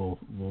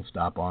 We'll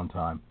stop on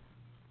time.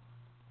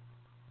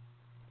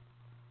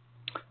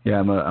 Yeah,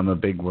 I'm a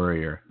big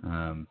worrier.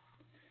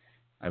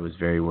 I was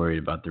very worried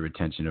about the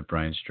retention of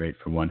Brian Straight,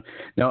 for one.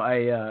 Now,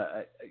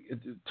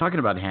 talking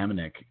about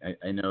Hamonic,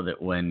 I know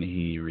that when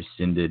he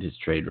rescinded his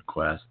trade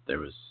request, there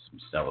was some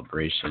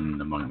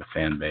celebration among the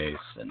fan base,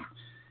 and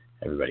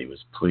everybody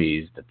was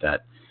pleased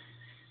that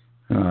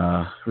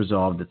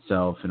resolved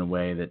itself in a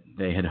way that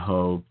they had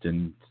hoped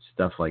and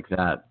stuff like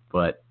that.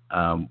 But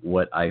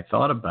what I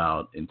thought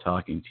about in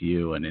talking to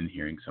you and in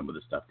hearing some of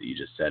the stuff that you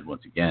just said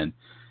once again,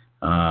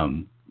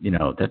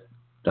 that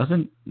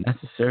doesn't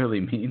necessarily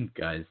mean,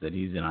 guys, that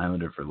he's an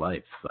Islander for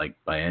life, like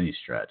by any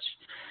stretch.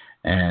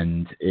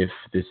 And if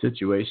the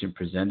situation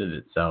presented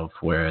itself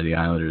where the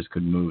Islanders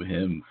could move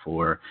him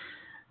for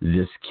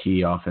this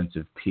key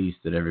offensive piece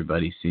that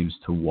everybody seems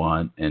to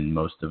want and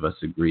most of us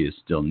agree is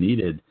still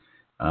needed,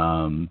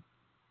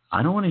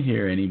 I don't want to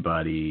hear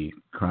anybody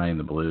crying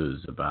the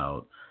blues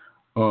about,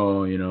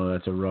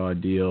 that's a raw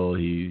deal.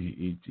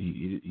 He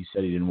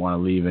said he didn't want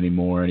to leave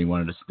anymore and he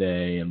wanted to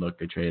stay, and look,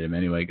 they traded him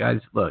anyway.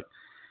 Guys, look,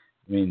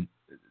 I mean,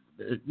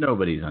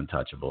 nobody's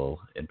untouchable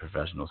in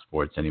professional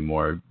sports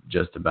anymore,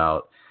 just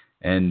about.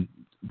 And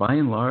by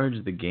and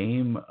large, the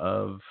game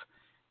of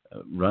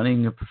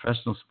running a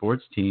professional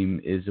sports team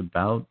is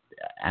about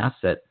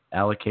asset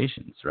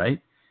allocations,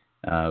 right?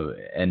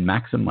 And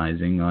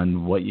maximizing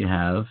on what you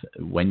have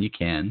when you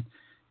can,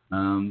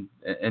 and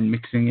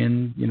mixing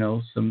in,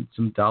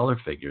 some dollar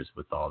figures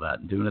with all that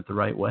and doing it the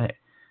right way.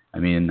 I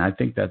mean, I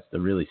think that's the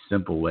really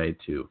simple way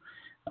to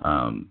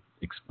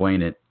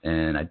explain it,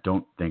 and I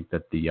don't think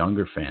that the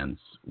younger fans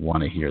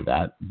want to hear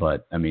that.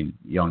 But I mean,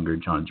 younger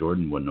John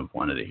Jordan wouldn't have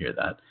wanted to hear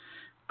that.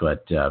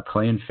 But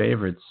playing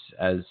favorites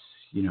as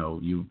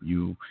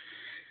you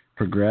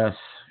progress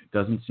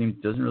doesn't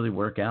really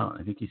work out.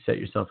 I think you set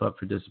yourself up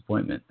for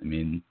disappointment. I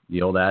mean,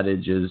 the old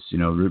adage is,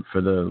 root for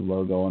the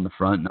logo on the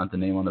front, not the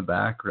name on the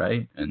back,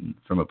 right? And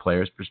from a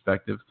player's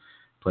perspective,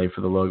 play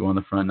for the logo on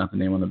the front, not the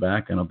name on the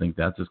back. I don't think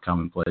that's as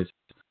commonplace.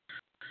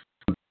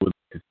 But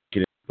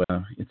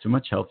it's a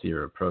much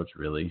healthier approach,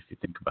 really, if you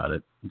think about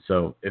it. And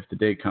so if the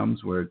day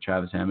comes where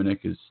Travis Hamonic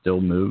is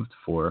still moved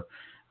for,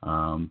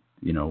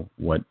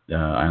 what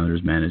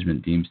Islanders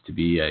management deems to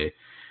be a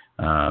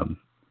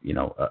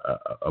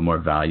more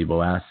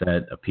valuable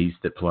asset, a piece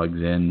that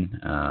plugs in,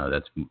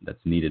 that's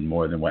needed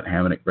more than what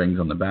Hamonic brings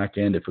on the back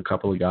end. If a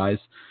couple of guys,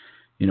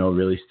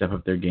 really step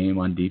up their game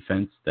on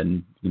defense,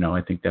 then,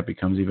 I think that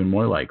becomes even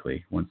more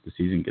likely once the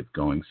season gets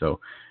going. So,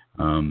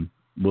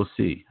 we'll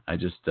see. I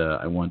just,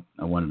 I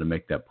wanted to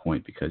make that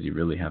point because you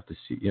really have to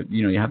see,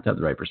 you have to have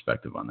the right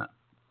perspective on that.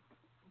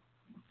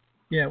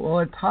 Yeah, well,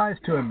 it ties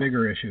to a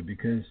bigger issue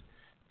because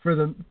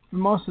for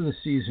most of the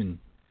season,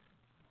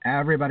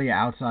 everybody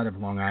outside of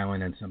Long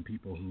Island and some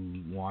people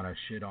who want to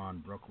shit on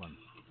Brooklyn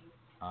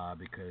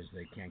because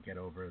they can't get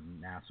over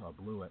Nassau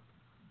blew it,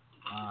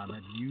 have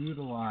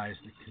utilized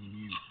the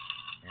commute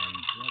and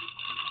just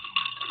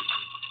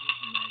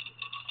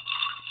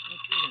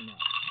that's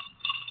enough.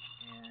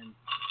 And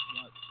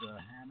what the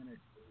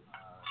Hamonic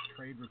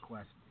trade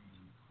request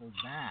being pulled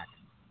back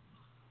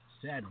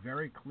said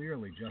very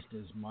clearly, just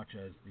as much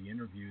as the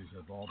interviews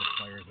of all the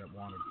players that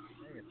wanted to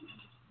stay at the end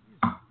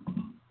of the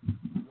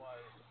season,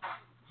 was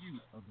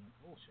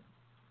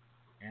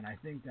And I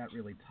think that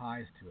really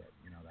ties to it.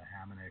 That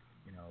Hamonic,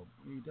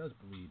 he does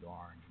bleed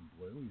orange and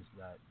blue. He's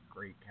that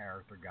great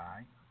character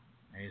guy.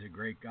 And he's a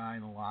great guy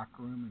in the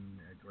locker room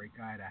and a great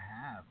guy to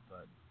have,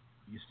 but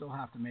you still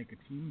have to make a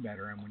team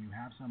better. And when you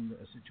have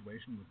a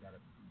situation with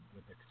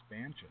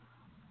expansion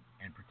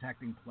and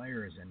protecting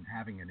players and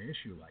having an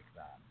issue like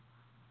that,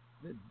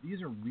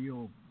 these are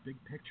real big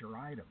picture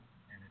items,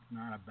 and it's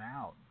not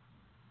about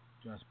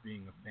just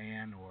being a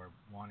fan or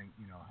wanting,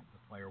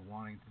 the player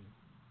wanting to,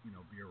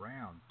 be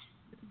around.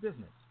 It's a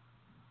business,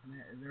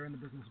 and they're in the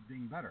business of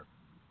being better,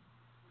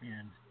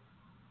 and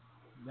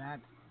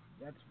that's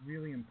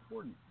really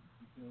important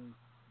because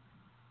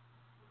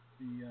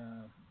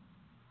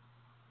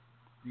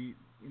the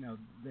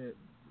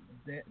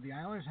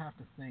Islanders have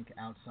to think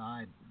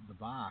outside the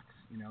box.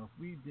 If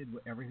we did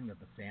everything that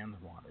the fans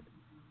wanted,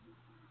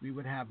 we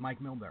would have Mike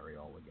Milbury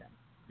all again.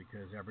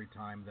 Because every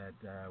time that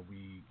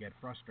we get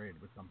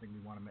frustrated with something, we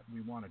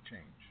want to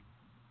change.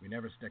 We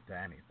never stick to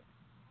anything.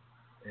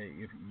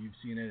 If you've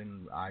seen it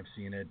and I've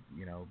seen it,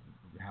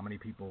 how many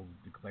people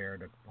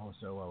declared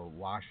Okposo a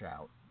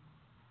washout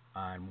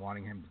and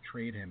wanting him to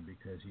trade him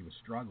because he was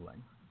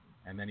struggling,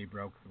 and then he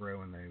broke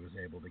through and then he was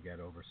able to get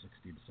over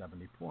 60 to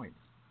 70 points.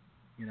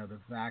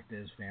 The fact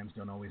is fans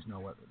don't always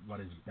know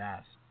what is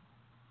best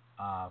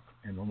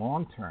in the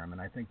long term, and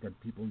I think that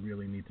people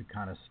really need to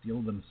kind of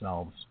steel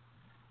themselves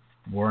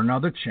for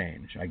another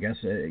change. I guess,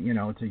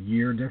 it's a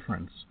year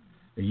difference.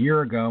 A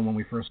year ago when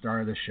we first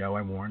started the show,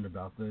 I warned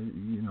about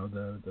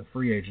the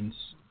free agents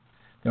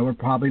that were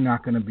probably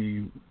not going to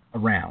be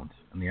around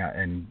and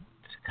to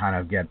kind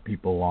of get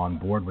people on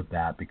board with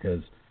that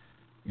because,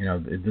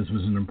 this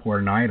was an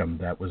important item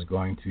that was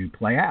going to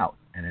play out.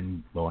 And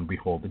then lo and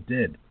behold, it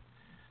did.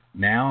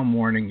 Now I'm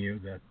warning you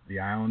that the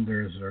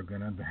Islanders are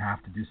going to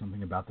have to do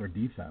something about their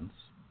defense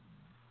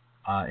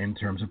in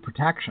terms of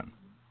protection.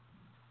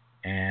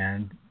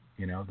 And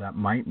that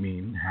might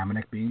mean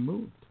Hamonic being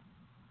moved.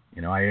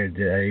 I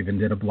even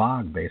did a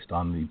blog based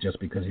on just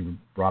because he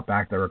brought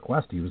back their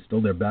request, he was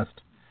still their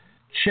best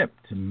chip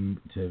to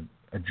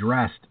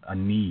address a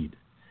need.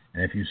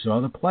 And if you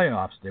saw the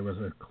playoffs, there was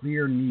a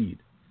clear need.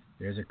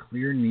 There's a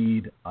clear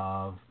need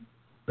of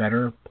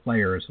better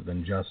players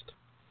than just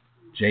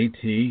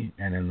JT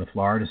and in the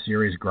Florida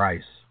series,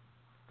 Greiss.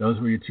 Those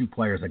were your two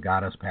players that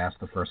got us past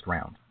the first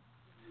round.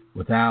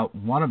 Without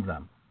one of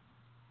them,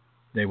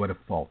 they would have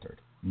faltered.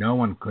 No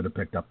one could have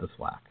picked up the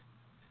slack.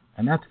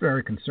 And that's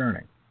very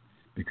concerning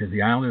because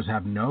the Islanders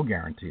have no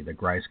guarantee that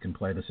Greiss can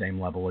play the same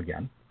level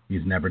again.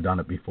 He's never done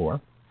it before.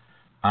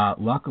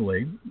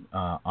 Luckily,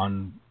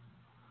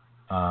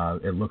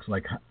 it looks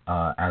like,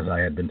 as I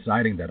had been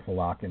citing, that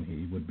Halak and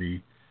he would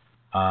be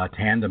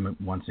tandem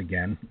once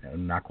again,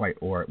 not quite,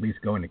 or at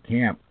least going to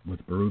camp with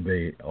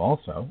Berube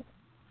also,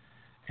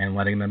 and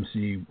letting them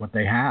see what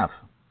they have.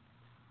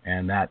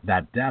 And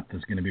that depth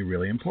is going to be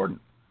really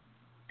important.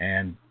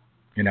 And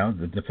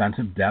the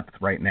defensive depth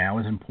right now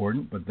is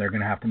important, but they're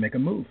going to have to make a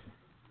move.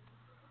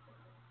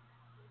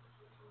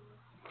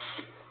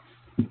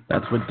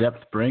 That's what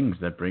depth brings.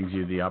 That brings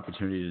you the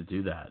opportunity to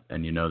do that.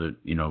 And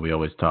we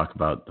always talk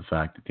about the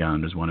fact that the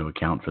Islanders want to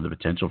account for the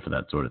potential for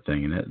that sort of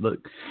thing. And look,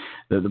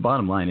 the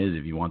bottom line is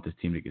if you want this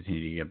team to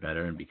continue to get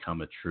better and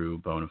become a true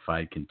bona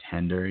fide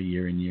contender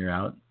year in, year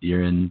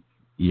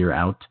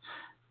out,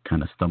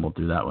 kind of stumbled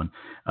through that one.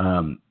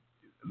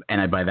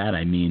 And by that,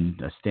 I mean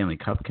a Stanley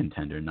Cup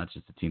contender, not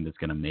just a team that's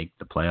going to make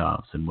the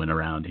playoffs and win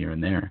around here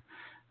and there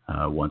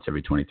once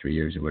every 23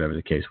 years or whatever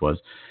the case was.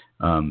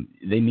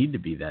 They need to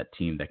be that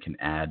team that can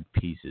add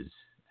pieces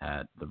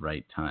at the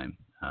right time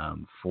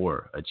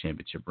for a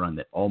championship run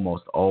that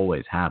almost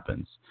always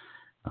happens.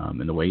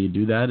 And the way you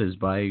do that is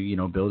by,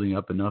 building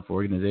up enough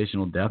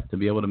organizational depth to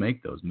be able to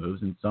make those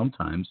moves and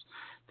sometimes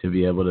to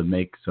be able to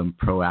make some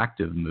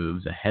proactive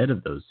moves ahead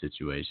of those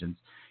situations,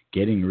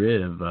 getting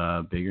rid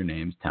of bigger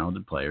names,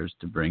 talented players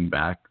to bring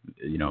back,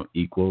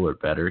 equal or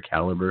better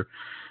caliber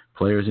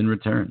players in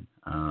return.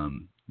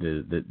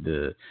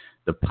 The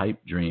pipe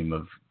dream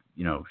of,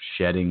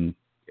 shedding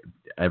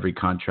every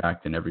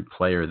contract and every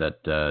player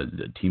that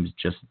the teams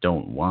just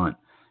don't want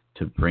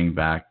to bring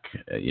back,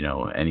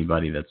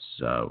 anybody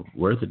that's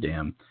worth a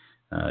damn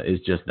is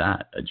just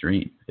that, a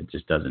dream. It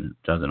just doesn't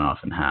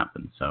often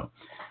happen. So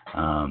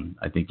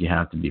I think you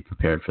have to be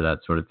prepared for that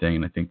sort of thing,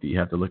 and I think that you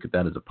have to look at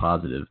that as a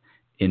positive,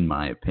 in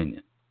my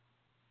opinion.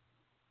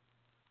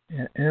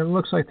 Yeah, and it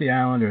looks like the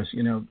Islanders,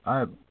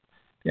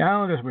 the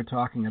Islanders were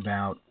talking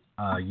about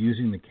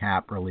using the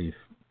cap relief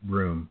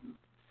room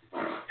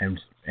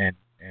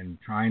and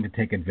trying to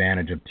take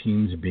advantage of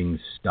teams being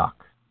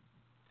stuck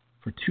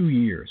for 2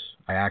 years.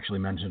 I actually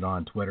mentioned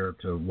on Twitter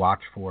to watch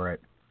for it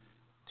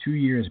 2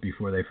 years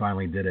before they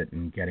finally did it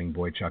in getting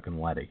Boychuk and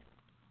Leddy.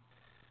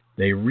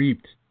 They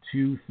reaped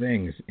two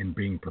things in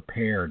being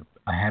prepared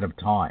ahead of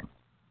time,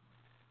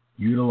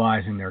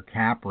 utilizing their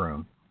cap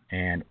room,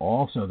 and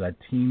also that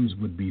teams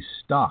would be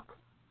stuck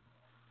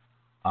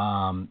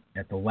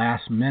at the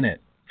last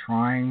minute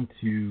trying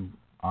to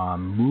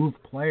move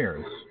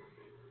players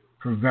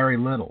for very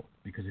little.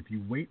 Because if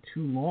you wait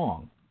too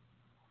long,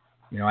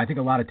 I think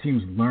a lot of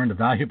teams learned a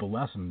valuable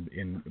lesson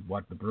in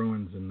what the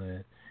Bruins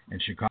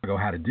and Chicago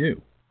had to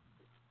do.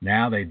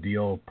 Now they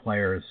deal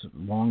players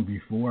long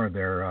before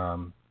they're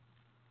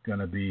going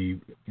to be,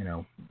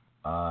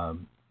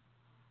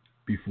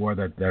 before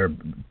that they're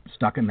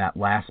stuck in that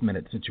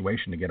last-minute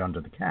situation to get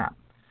under the cap.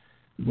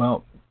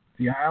 Well,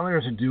 the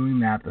Islanders are doing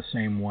that the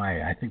same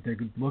way. I think they're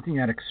looking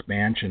at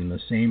expansion in the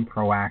same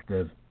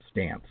proactive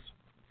stance.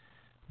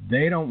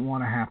 They don't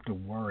want to have to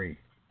worry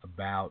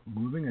about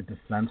moving a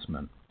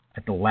defenseman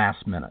at the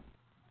last minute,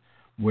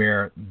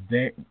 where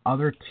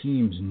other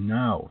teams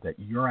know that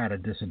you're at a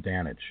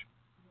disadvantage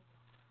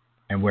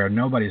and where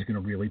nobody's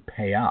going to really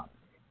pay up.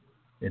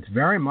 It's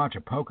very much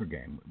a poker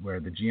game where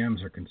the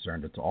GMs are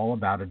concerned. It's all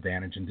about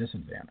advantage and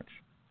disadvantage.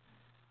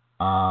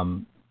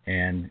 And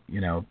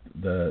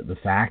the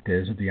fact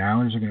is that the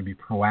Islanders are going to be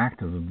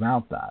proactive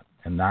about that,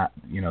 and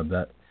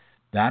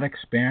that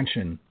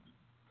expansion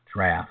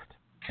draft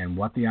and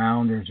what the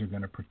Islanders are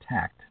going to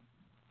protect,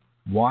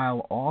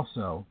 while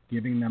also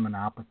giving them an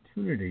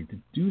opportunity to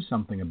do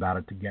something about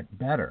it to get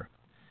better,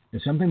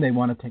 is something they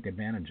want to take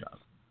advantage of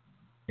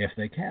if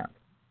they can.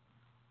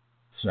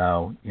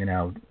 So,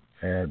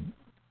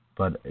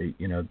 but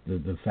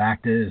the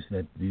fact is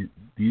that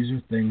these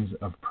are things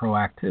of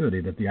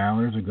proactivity that the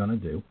Islanders are going to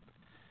do,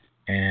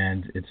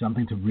 and it's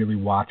something to really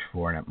watch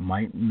for, and it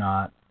might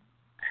not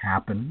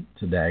happen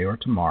today or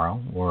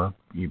tomorrow or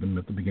even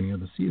at the beginning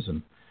of the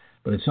season,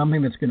 but it's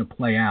something that's going to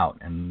play out.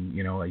 And,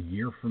 a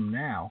year from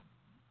now,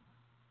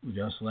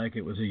 just like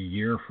it was a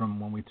year from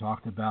when we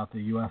talked about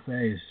the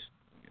UFAs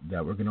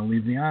that were going to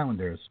leave the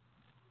Islanders,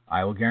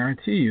 I will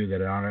guarantee you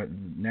that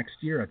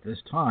next year at this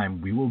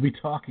time, we will be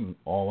talking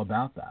all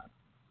about that,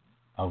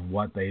 of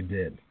what they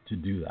did to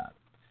do that.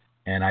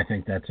 And I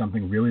think that's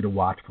something really to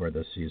watch for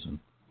this season.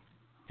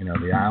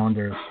 The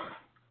Islanders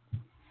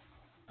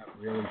have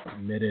really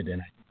committed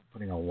and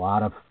putting a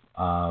lot of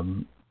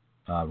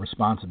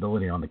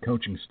responsibility on the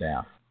coaching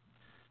staff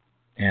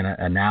and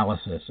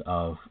analysis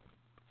of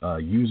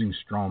using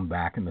Strome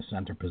back in the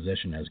center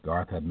position, as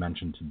Garth had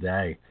mentioned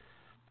today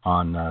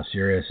on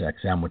Sirius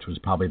XM, which was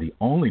probably the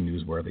only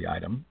newsworthy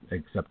item,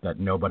 except that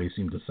nobody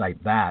seemed to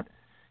cite that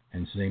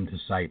and seemed to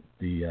cite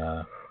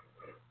the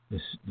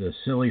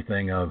silly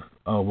thing of,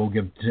 we'll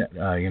give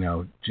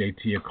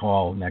JT a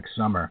call next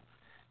summer,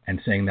 and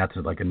saying that's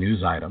like a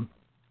news item.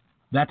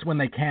 That's when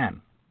they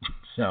can.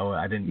 So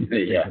I didn't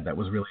think that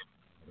was really,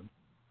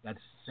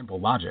 that's simple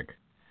logic.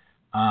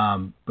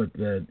 But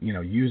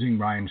using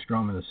Ryan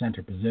Strome in the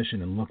center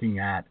position and looking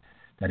at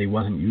that he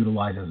wasn't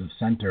utilized as a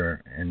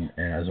center and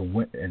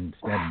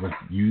instead was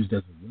used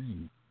as a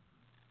wing.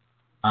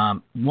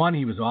 One,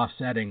 he was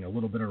offsetting a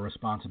little bit of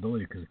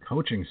responsibility because the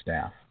coaching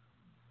staff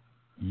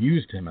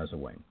used him as a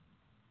wing.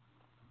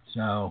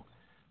 So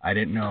I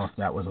didn't know if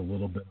that was a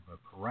little bit of a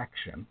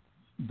correction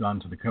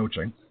done to the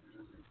coaching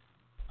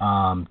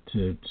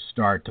to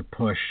start to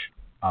push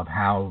of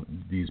how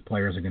these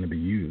players are going to be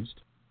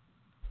used.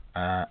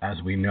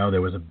 As we know,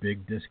 there was a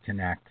big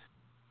disconnect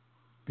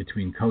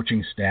between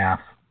coaching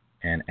staff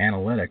and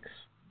analytics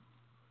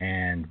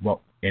and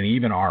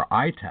even our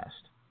eye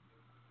test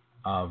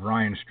of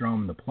Ryan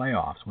Strome in the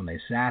playoffs when they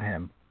sat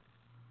him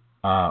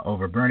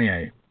over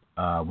Bernier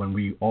when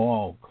we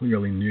all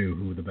clearly knew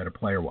who the better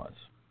player was.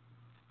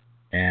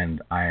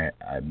 And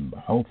I'm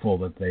hopeful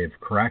that they've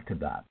corrected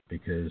that,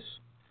 because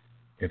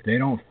if they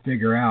don't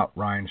figure out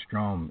Ryan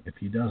Strome, if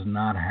he does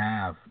not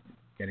have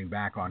getting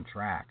back on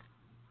track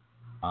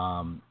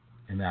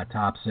in that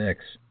top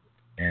six,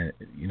 and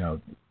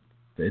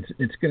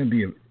it's going to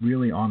be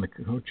really on the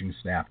coaching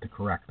staff to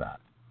correct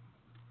that.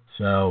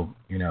 So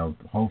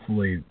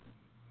hopefully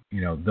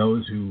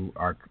those who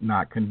are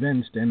not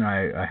convinced, and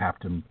I have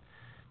to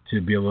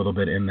be a little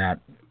bit in that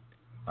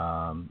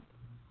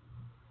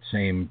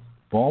same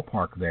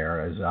ballpark there,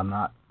 as I'm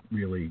not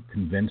really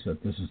convinced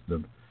that this is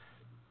the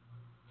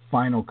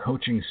final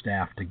coaching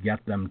staff to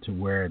get them to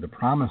where the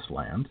promised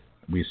land.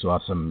 We saw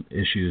some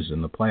issues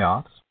in the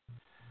playoffs.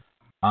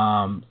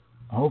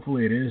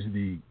 Hopefully it is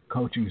the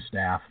coaching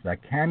staff that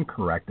can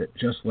correct it,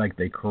 just like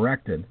they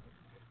corrected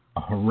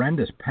a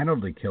horrendous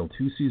penalty kill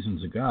 2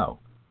 seasons ago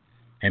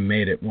and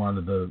made it one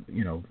of the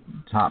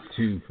top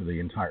 2 for the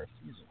entire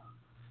season.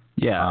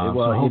 Yeah,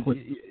 so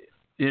hopefully,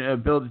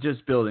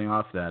 building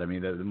off that. I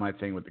mean, my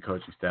thing with the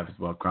coaching staff is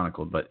well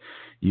chronicled, but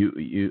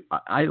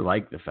I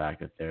like the fact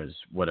that there's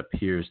what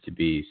appears to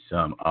be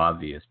some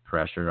obvious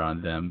pressure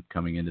on them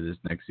coming into this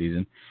next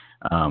season,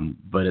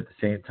 but at the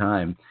same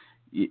time,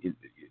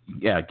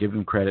 give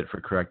them credit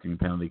for correcting the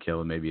penalty kill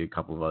and maybe a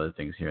couple of other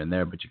things here and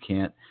there, but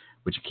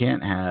what you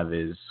can't have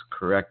is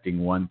correcting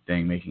one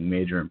thing, making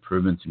major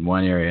improvements in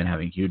one area and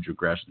having huge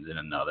regressions in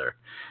another.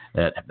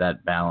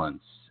 That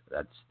balance,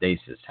 that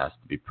stasis has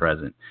to be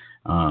present.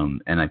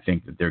 And I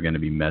think that they're going to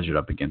be measured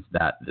up against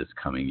that this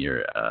coming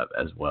year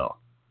as well.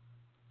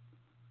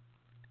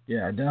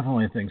 Yeah, I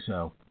definitely think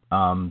so.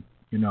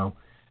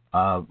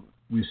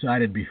 We've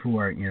cited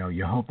before,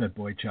 you hope that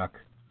Boychuk,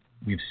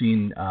 we've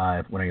seen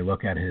when you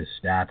look at his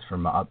stats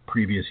from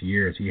previous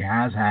years, he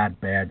has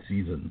had bad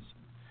seasons.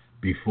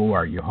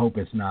 before. You hope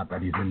it's not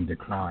that he's in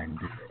decline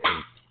due to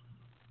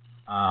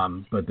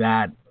age. But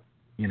that,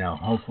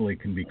 hopefully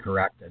can be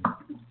corrected.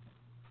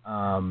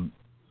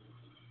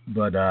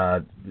 But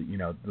the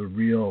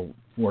real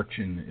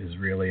fortune is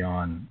really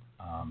on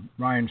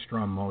Ryan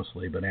Strome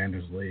mostly, but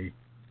Anders Lee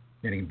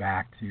getting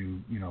back to,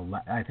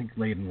 I think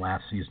late in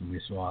last season we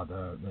saw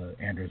the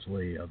Anders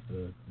Lee of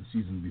the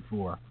season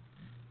before.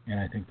 And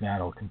I think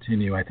that'll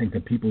continue. I think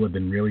that people have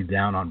been really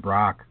down on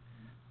Brock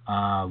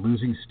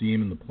losing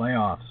steam in the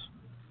playoffs,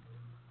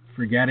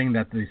 forgetting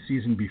that the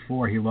season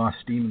before he lost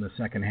steam in the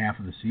second half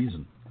of the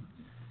season.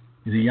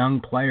 He's a young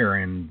player,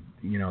 and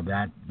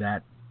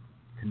that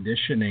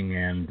conditioning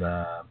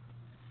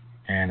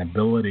and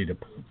ability to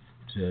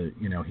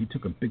he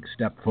took a big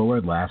step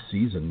forward last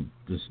season,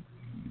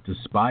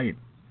 despite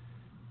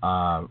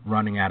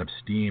running out of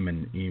steam,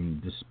 and even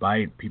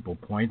despite people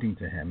pointing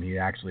to him, he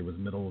actually was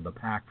middle of the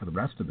pack for the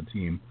rest of the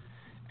team.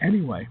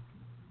 Anyway,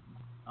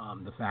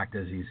 the fact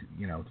is he's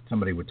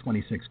somebody with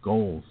 26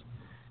 goals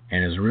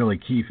and is really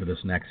key for this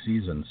next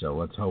season. So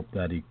let's hope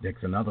that he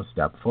takes another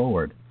step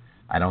forward.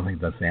 I don't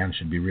think the fans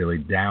should be really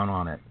down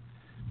on it.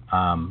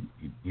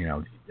 He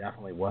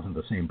definitely wasn't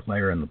the same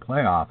player in the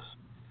playoffs,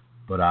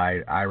 but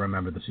I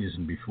remember the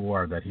season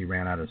before that he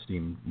ran out of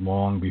steam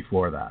long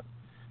before that.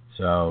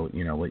 So,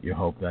 let you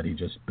hope that he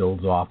just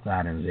builds off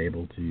that and is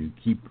able to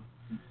keep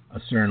a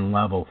certain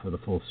level for the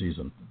full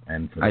season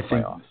and for the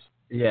playoffs.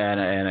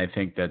 And I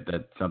think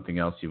that something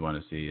else you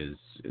want to see is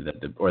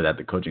that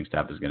the coaching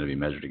staff is going to be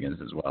measured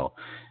against as well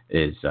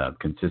is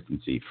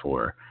consistency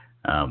for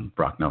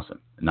Brock Nelson,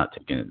 not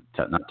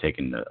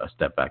taking a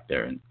step back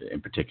there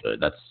in particular.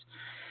 That's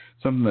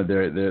something that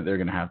they're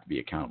going to have to be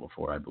accountable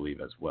for, I believe,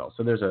 as well.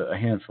 So there's a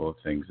handful of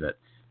things that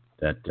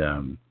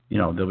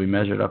they'll be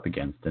measured up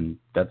against, and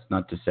that's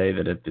not to say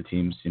that if the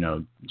team's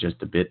just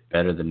a bit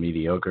better than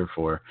mediocre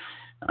for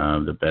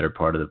the better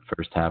part of the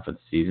first half of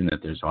the season,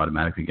 that there's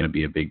automatically going to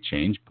be a big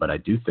change. But I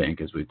do think,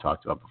 as we've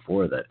talked about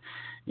before, that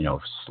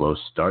slow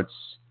starts,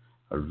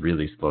 a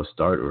really slow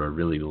start or a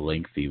really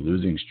lengthy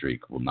losing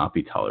streak will not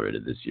be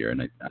tolerated this year.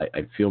 And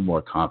I feel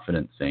more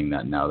confident saying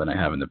that now than I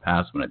have in the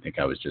past, when I think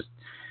I was just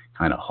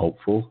kind of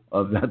hopeful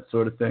of that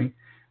sort of thing.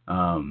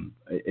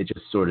 It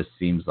just sort of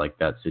seems like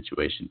that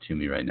situation to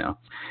me right now.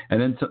 And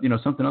then,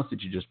 something else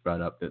that you just brought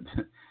up, that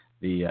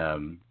the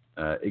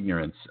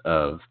ignorance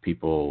of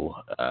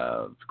people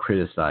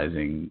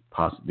criticizing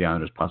the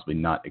Islanders possibly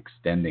not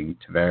extending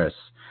Tavares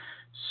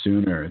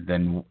sooner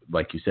than,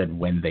 like you said,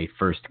 when they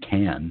first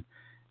can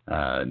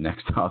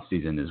next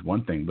offseason is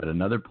one thing. But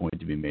another point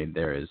to be made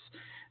there is,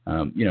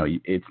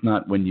 it's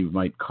not when you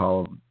might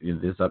call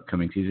this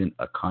upcoming season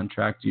a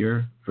contract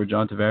year for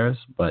John Tavares,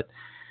 but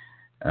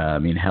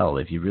hell,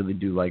 if you really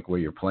do like where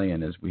you're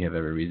playing, as we have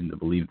every reason to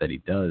believe that he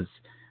does,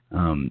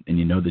 and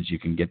that you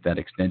can get that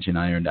extension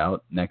ironed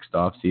out next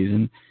off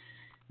season,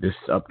 this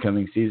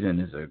upcoming season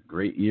is a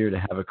great year to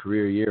have a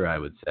career year, I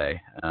would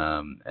say.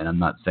 And I'm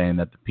not saying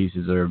that the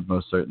pieces are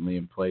most certainly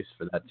in place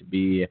for that to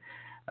be,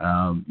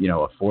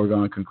 a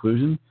foregone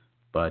conclusion.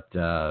 But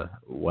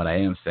what I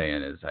am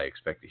saying is I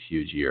expect a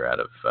huge year out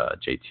of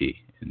JT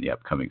in the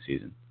upcoming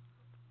season.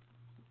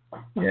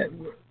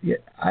 Yeah,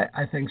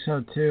 I think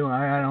so too.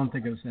 I don't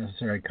think it's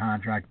necessarily a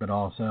contract, but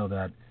also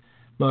that,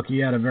 look,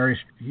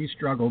 he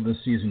struggled this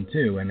season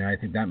too, and I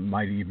think that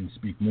might even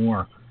speak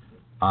more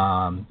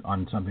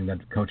on something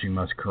that coaching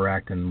must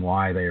correct and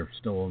why they are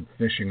still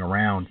fishing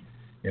around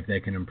if they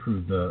can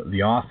improve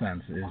the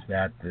offense. Is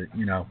that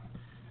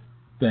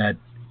that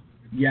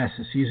yes,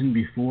 the season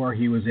before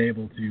he was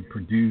able to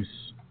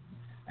produce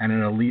at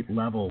an elite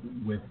level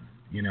with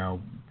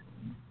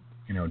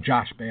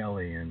Josh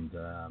Bailey and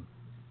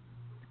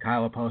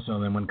Kyle Oposo,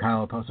 and then when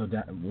Kyle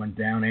Oposo went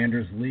down,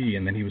 Anders Lee,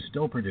 and then he was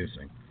still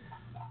producing.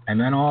 And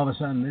then all of a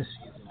sudden this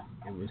season,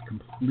 it was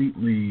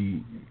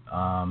completely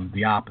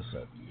the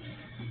opposite.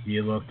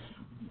 He looked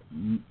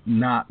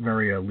not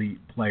very elite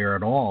player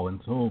at all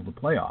until the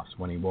playoffs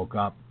when he woke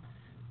up,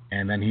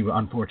 and then he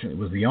unfortunately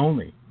was the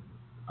only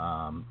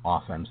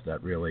offense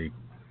that really,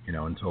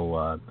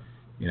 until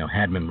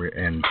Hedman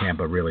and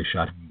Tampa really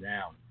shut him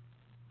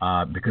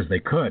down because they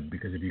could.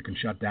 Because if you can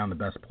shut down the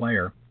best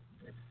player,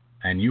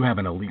 and you have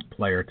an elite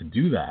player to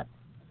do that,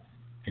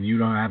 and you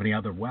don't have any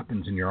other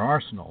weapons in your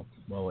arsenal,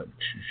 well, it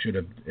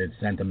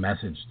sent a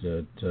message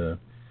to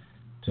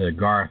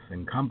Garth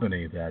and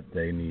company that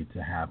they need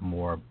to have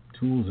more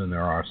tools in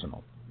their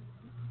arsenal,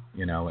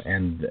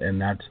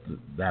 and that's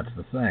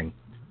the thing.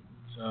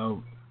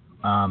 So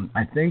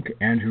I think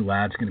Andrew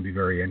Ladd's going to be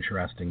very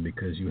interesting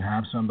because you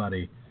have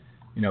somebody,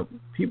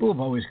 people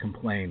have always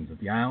complained that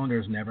the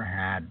Islanders never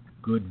had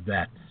good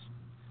vets.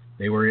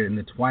 They were in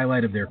the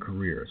twilight of their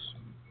careers.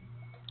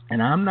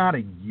 And I'm not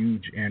a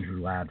huge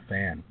Andrew Ladd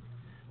fan.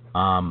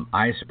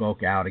 I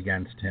spoke out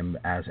against him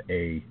as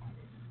a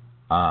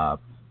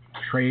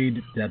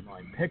trade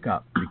deadline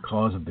pickup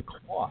because of the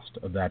cost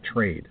of that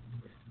trade.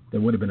 That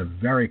would have been a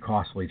very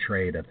costly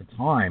trade at the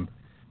time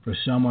for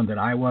someone that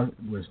I was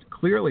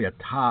clearly a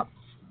top,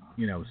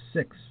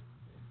 6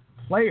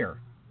 player,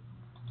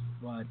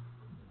 but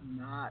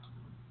not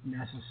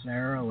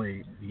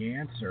necessarily the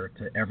answer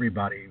to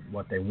everybody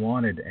what they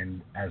wanted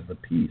and as the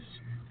piece.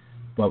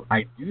 But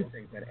I do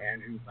think that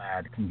Andrew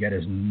Ladd can get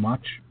as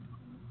much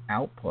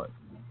output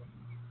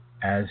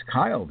as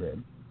Kyle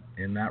did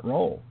in that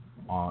role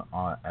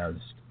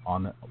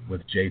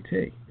with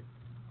JT.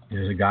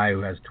 He's a guy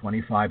who has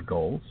 25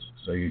 goals,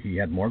 so he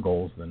had more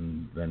goals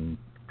than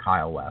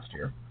Kyle last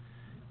year.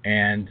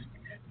 And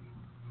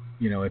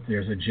if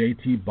there's a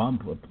JT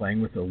bump of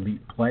playing with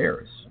elite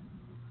players,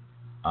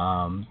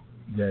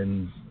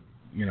 then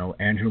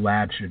Andrew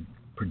Ladd should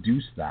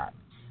produce that.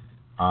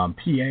 PA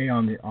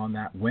on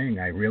that wing,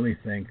 I really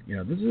think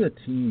this is a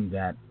team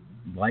that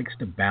likes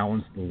to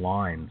balance the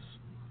lines.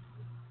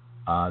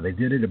 They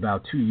did it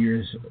about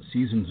 2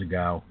 seasons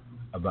ago,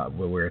 about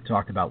where we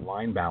talked about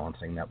line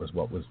balancing. That was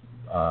what was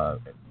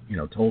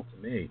told to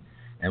me,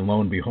 and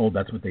lo and behold,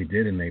 that's what they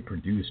did, and they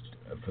produced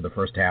for the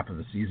first half of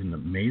the season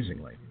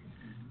amazingly.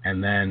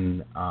 And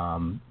then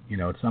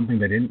it's something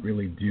they didn't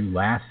really do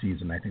last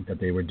season. I think that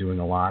they were doing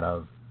a lot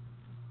of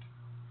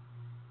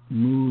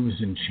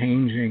moves and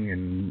changing,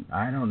 and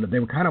I don't know, they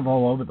were kind of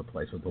all over the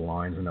place with the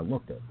lines, and it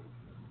looked it.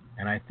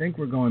 And I think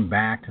we're going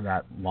back to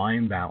that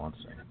line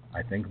balancing.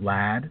 I think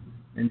Ladd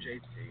and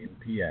JT and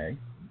PA,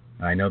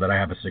 and I know that I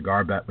have a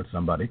cigar bet with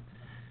somebody,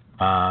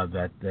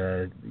 that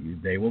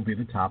they will be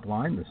the top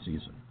line this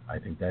season. I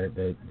think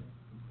that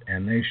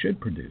and they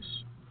should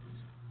produce.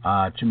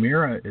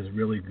 Chimera is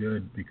really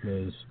good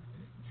because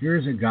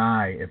here's a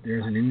guy, if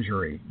there's an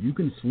injury, you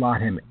can slot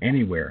him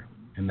anywhere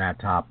in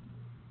that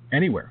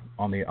anywhere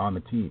on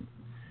the team,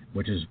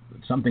 which is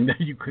something that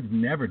you could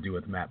never do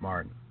with Matt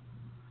Martin.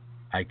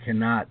 I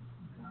cannot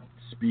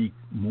speak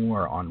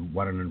more on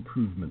what an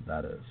improvement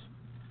that is.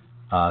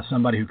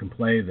 Somebody who can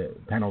play the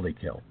penalty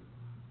kill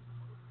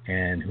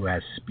and who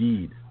has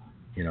speed.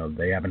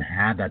 They haven't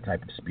had that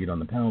type of speed on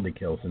the penalty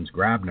kill since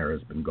Grabner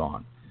has been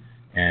gone.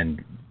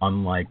 And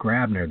unlike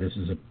Grabner, this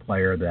is a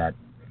player that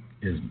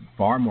is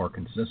far more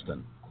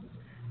consistent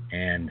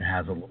and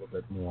has a little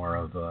bit more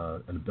of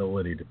an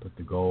ability to put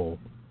the goal,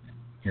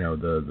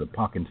 the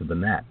puck into the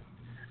net.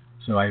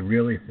 So I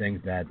really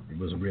think that it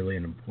was really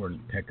an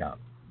important pickup.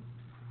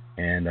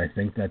 And I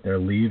think that they're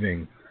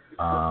leaving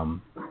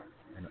an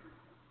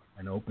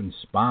open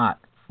spot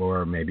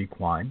for maybe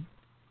Quine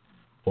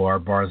or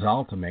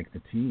Barzal to make the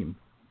team.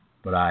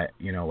 But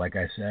like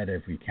I said,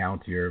 if we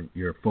count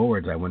your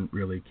forwards, I wouldn't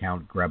really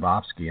count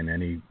Grabovski in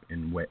any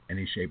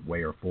shape,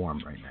 way, or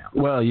form right now.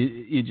 Well,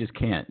 you just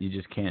can't. You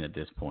just can't at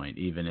this point,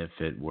 even if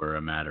it were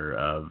a matter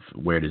of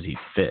where does he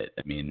fit.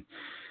 I mean,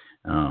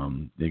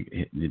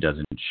 it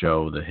doesn't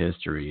show the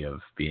history of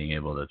being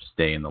able to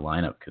stay in the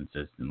lineup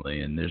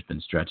consistently, and there's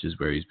been stretches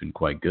where he's been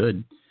quite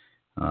good.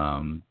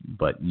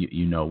 But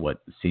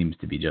what seems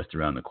to be just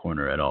around the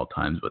corner at all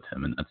times with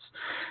him, and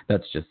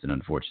that's just an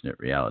unfortunate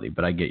reality.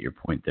 But I get your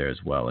point there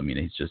as well. I mean,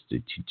 he just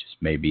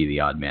may be the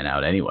odd man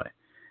out anyway.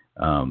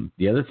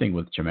 The other thing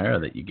with Chimera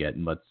that you get,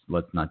 and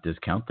let's not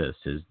discount this,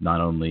 is not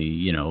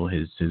only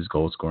his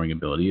goal scoring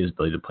ability, his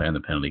ability to play on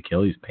the penalty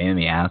kill. He's a pain in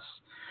the ass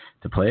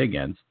to play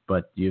against,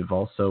 but you've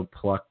also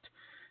plucked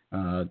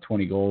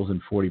 20 goals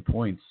and 40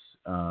 points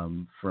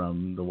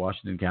from the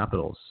Washington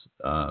Capitals,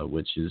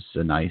 which is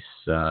a nice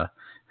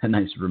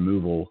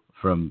removal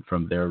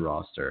from their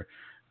roster.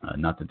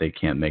 Not that they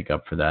can't make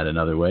up for that in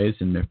other ways,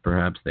 and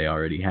perhaps they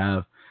already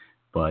have,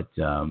 but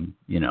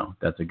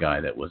that's a guy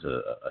that was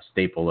a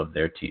staple of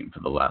their team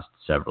for the last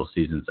several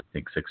seasons, I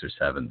think 6 or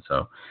 7.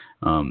 So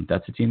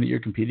that's a team that you're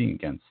competing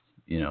against,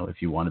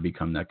 if you want to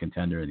become that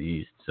contender in the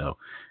East. So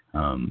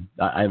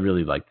I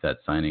really liked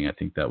that signing. I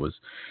think that was,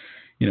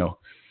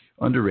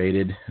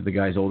 underrated. The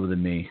guy's older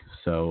than me,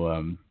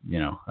 so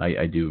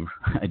I do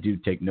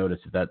take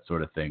notice of that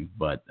sort of thing.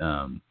 But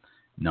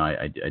no,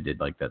 I did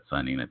like that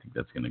signing, and I think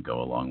that's going to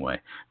go a long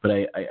way. But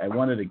I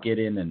wanted to get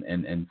in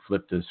and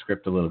flip the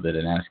script a little bit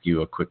and ask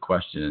you a quick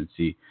question and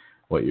see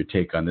what your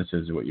take on this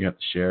is, or what you have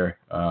to share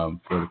for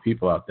the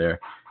people out there.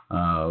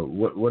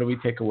 What do we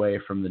take away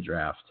from the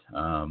draft?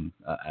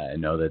 I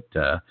know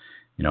that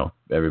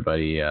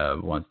everybody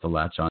wants to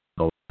latch on to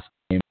the last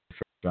game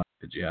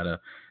that you had a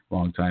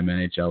long-time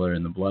NHLer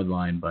in the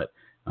bloodline, but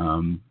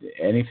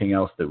anything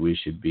else that we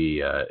should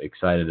be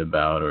excited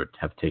about or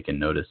have taken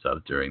notice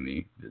of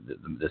during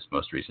this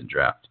most recent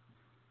draft?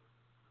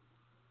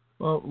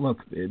 Well, look,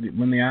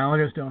 when the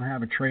Islanders don't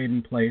have a trade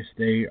in place,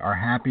 they are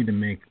happy to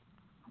make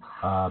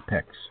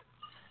picks.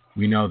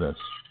 We know this.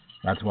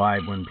 That's why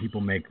when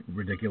people make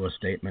ridiculous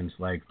statements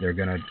like they're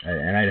going to,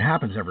 and it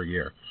happens every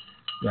year,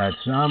 that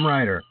some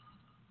writer,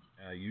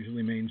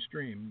 usually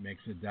mainstream,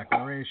 makes a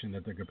declaration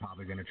that they're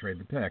probably going to trade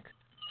the pick.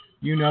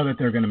 You know that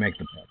they're going to make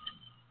the pick.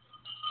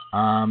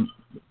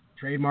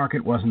 Trade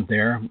market wasn't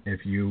there.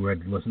 If you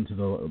had listened to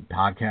the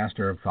podcast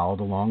or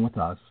followed along with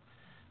us,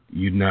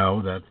 you'd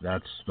know that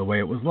that's the way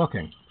it was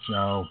looking.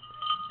 So,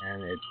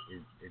 and it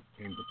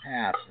came to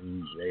pass,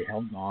 and they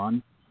held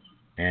on,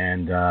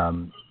 and they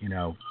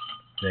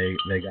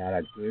got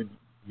a good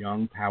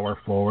young power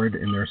forward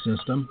in their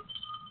system,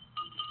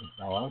 the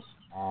fellows.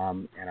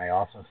 And I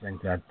also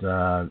think that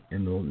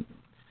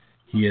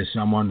he is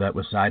someone that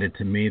was cited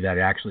to me that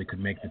actually could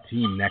make the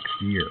team next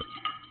year.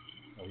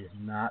 So he's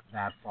not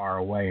that far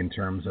away in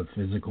terms of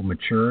physical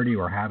maturity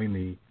or having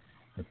the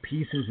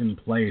pieces in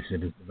place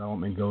if his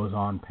development goes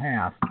on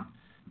path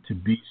to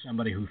be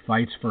somebody who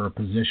fights for a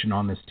position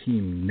on this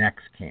team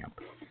next camp.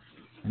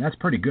 And that's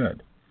pretty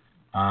good.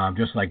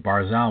 Just like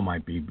Barzal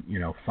might be,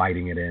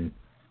 fighting it in.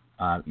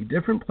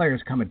 Different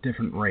players come at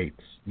different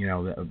rates.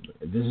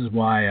 This is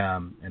why,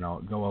 and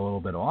I'll go a little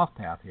bit off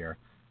path here.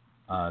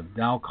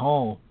 Dal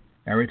Colle,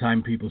 every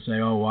time people say,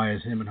 oh, why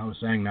is him and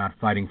Ho-Sang not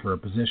fighting for a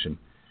position?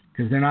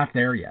 Because they're not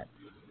there yet.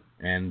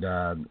 And,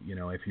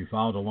 if you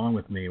followed along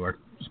with me or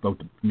spoke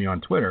to me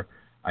on Twitter,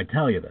 I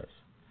tell you this.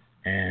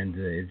 And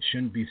it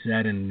shouldn't be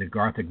said, and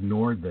Garth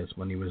ignored this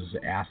when he was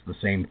asked the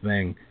same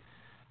thing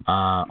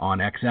on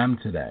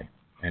XM today,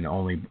 and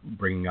only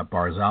bringing up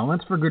Barzal. And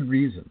that's for good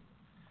reason.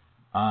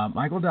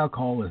 Michael Dal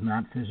Colle is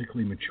not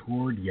physically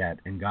matured yet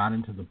and got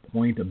into the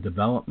point of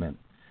development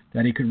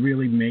that he could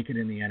really make it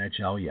in the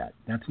NHL yet.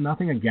 That's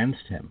nothing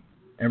against him.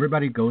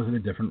 Everybody goes at a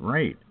different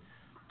rate.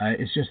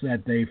 It's just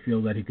that they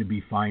feel that he could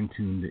be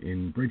fine-tuned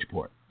in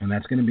Bridgeport, and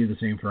that's going to be the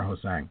same for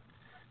Ho-Sang.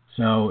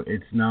 So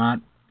it's not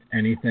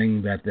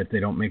anything that they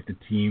don't make the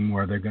team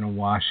where they're going to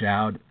wash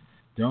out.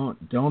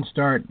 Don't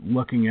start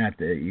looking at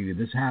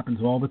this happens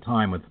all the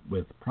time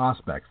with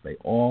prospects. They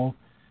all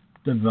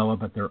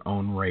develop at their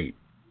own rate.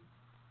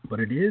 But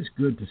it is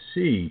good to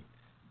see,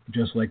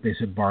 just like they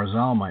said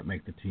Barzal might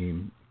make the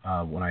team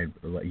a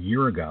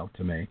year ago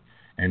to me,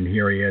 and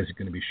here he is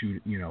going to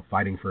be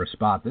fighting for a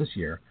spot this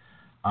year.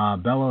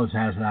 Bellows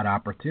has that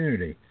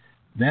opportunity.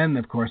 Then,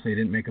 of course, they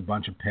didn't make a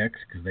bunch of picks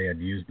because they had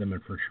used them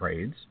for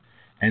trades,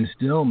 and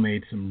still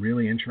made some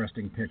really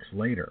interesting picks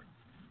later.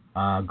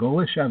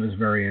 Golishev is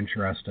very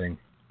interesting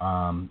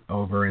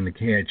over in the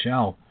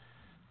KHL.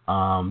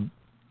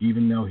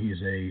 Even though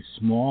he's a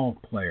small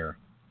player,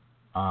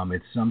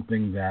 it's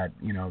something that,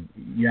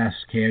 yes,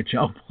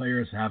 KHL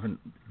players haven't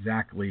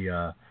exactly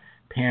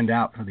panned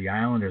out for the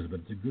Islanders, but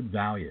it's a good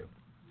value.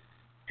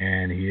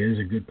 And he is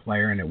a good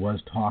player, and it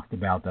was talked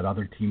about that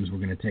other teams were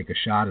going to take a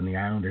shot, and the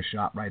Islanders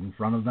shot right in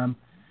front of them,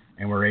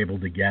 and were able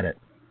to get it.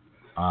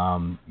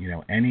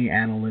 Any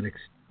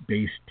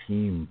analytics-based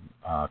team,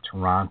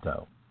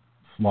 Toronto,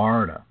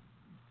 Florida,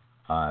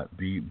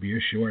 be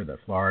assured that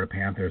Florida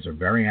Panthers are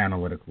very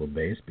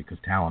analytical-based because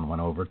Talon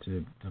went over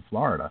to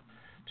Florida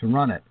to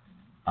run it.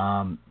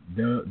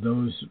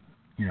 Those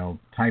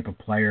type of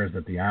players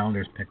that the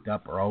Islanders picked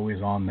up are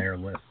always on their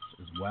lists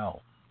as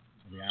well.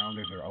 So the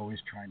Islanders are always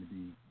trying to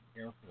be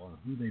careful on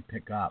who they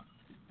pick up.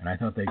 And I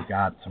thought they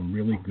got some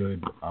really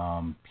good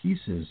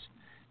pieces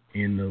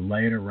in the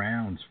later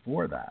rounds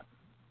for that.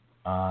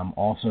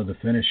 Also, the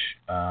Finnish,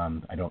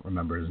 I don't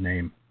remember his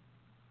name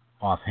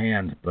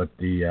offhand, but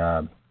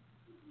the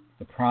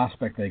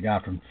prospect they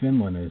got from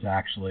Finland is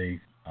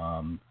actually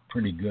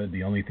pretty good.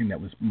 The only thing that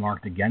was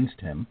marked against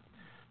him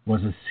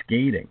was his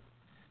skating.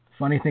 The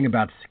funny thing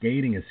about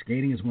skating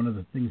is one of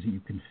the things that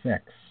you can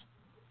fix.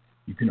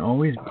 You can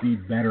always be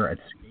better at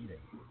skating.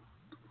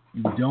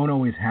 You don't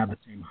always have the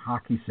same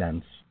hockey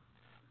sense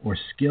or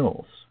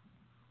skills.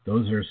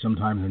 Those are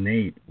sometimes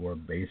innate or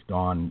based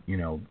on,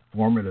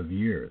 formative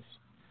years.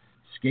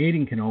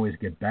 Skating can always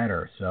get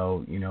better,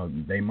 so,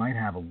 they might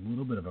have a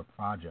little bit of a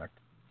project,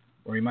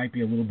 or he might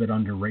be a little bit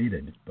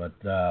underrated, but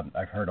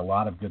I've heard a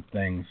lot of good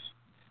things,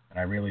 and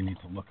I really need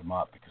to look him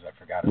up because I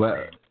forgot his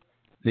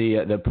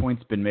name. The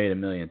point's been made a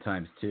million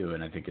times too,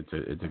 and I think it's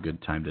a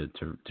good time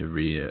to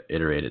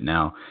reiterate it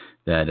now.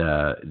 That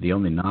the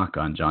only knock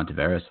on John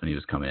Tavares when he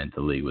was coming into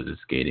the league was his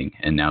skating,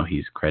 and now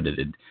he's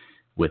credited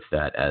with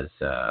that as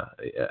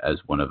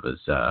one of his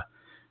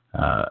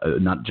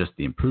not just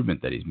the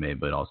improvement that he's made,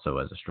 but also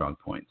as a strong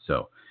point.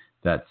 So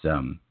that's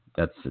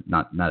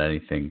not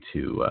anything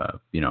to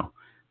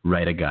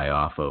write a guy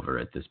off over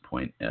at this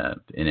point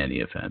in any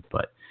event.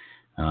 But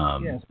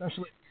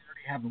especially if you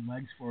already have the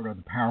legs for it, or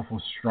the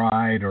powerful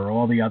stride, or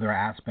all the other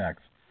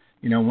aspects.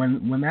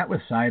 When that was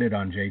cited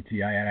on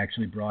JT, I had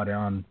actually brought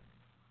on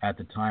at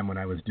the time when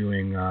I was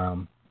doing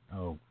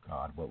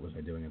what was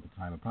I doing at the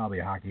time? Probably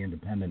a Hockey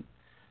Independent.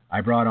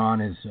 I brought on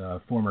his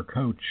former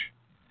coach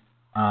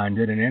and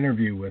did an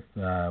interview with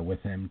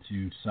him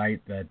to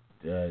cite that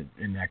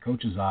in that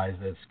coach's eyes,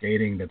 that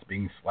skating that's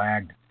being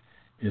slagged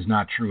is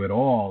not true at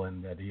all,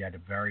 and that he had a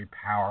very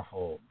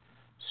powerful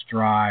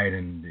stride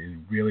and it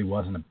really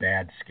wasn't a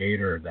bad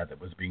skater that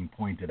was being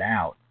pointed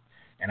out.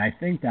 And I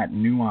think that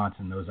nuance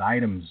in those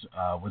items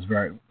was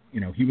very,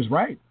 he was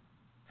right,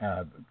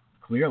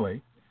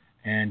 clearly.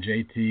 And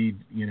JT,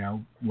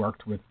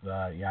 worked with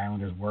the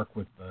Islanders, worked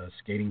with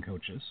skating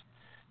coaches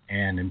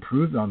and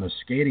improved on the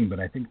skating. But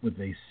I think when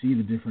they see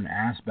the different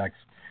aspects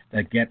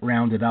that get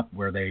rounded up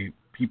where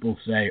people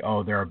say,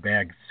 oh, they're a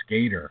bad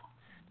skater,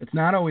 it's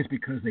not always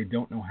because they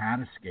don't know how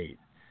to skate.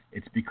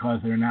 It's because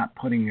they're not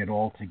putting it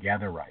all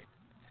together right.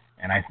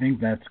 And I think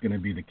that's going to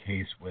be the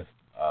case with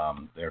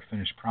their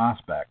Finnish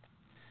prospect.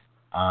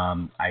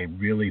 I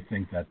really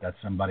think that that's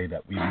somebody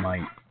that we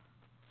might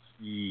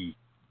see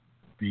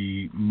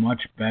be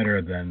much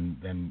better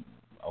than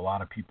a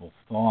lot of people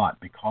thought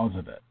because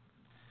of it.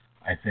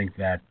 I think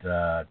that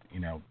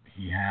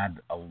he had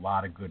a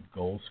lot of good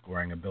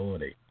goal-scoring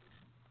ability.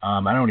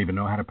 I don't even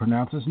know how to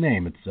pronounce his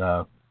name.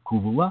 It's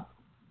Kuvula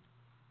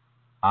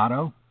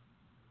Otto,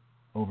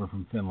 over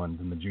from Finland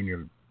in the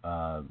junior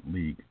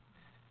league,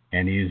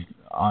 and he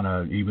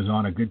was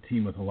on a good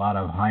team with a lot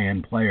of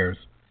high-end players,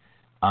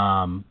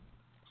 and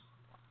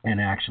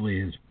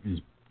actually is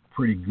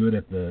pretty good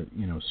at the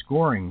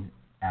scoring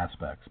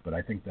aspects. But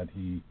I think that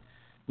he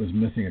was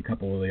missing a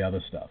couple of the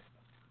other stuff.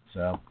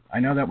 So I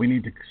know that we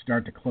need to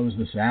start to close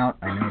this out.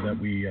 I know that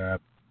we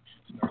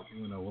should start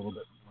doing a little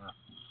bit more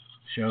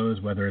shows,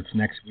 whether it's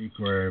next week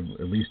or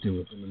at least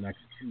within the next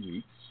 2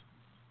 weeks.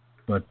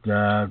 But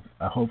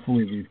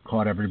hopefully we've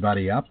caught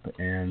everybody up,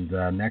 and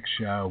next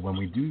show, when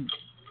we do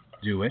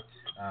it,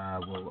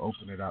 we'll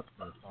open it up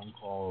for phone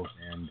calls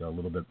and a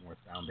little bit more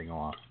sounding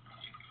off.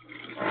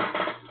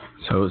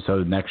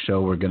 So next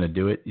show we're gonna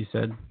do it. You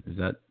said,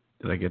 did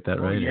I get that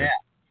right? Yeah.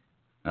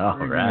 All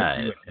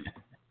right.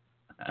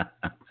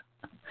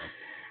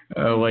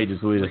 Oh wait,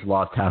 we just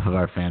lost half of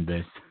our fan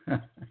base.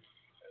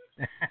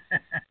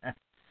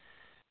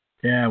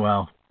 Yeah,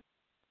 well,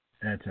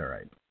 that's all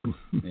right.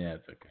 Yeah,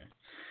 it's okay.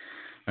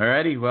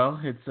 Alrighty, well,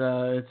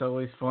 it's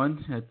always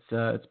fun.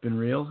 It's been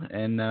real,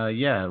 and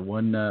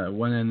one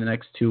in the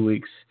next 2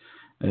 weeks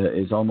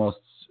is almost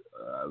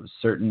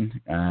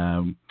certain.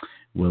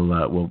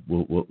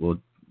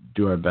 We'll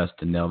do our best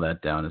to nail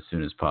that down as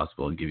soon as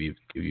possible and give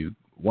you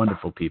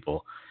wonderful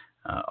people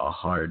a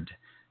hard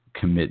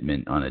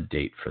commitment on a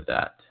date for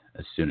that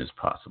as soon as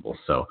possible.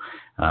 So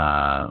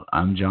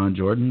I'm John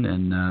Jordan,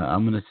 and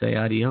I'm going to say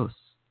adios.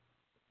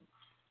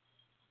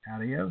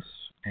 Adios,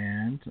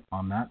 and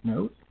on that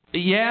note.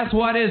 Yes,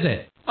 what is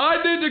it? I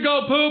need to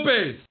go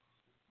poopies!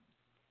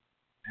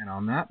 And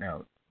on that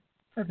note,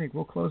 I think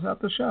we'll close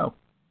out the show.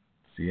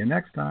 See you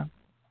next time.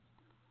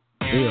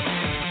 See ya.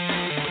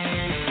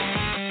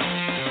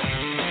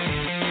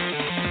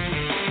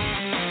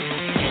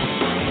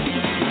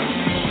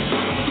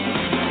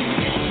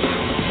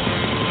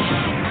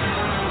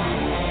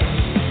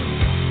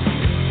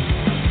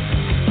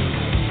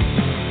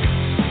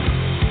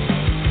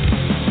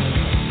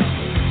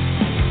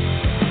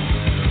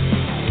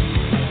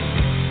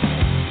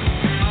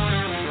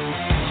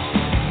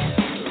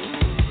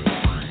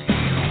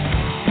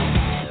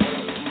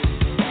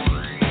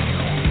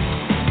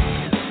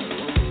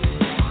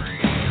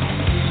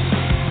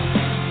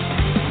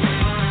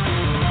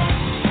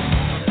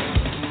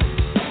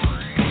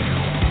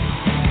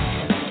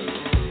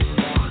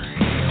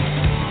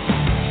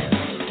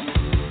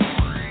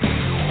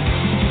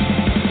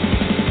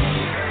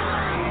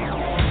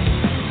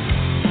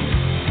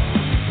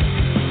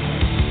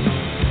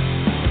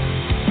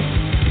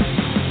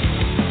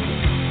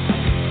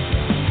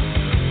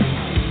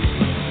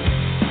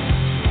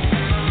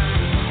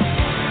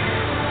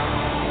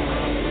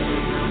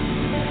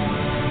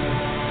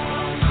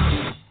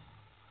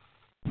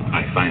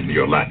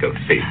 Your lack of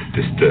faith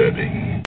disturbing.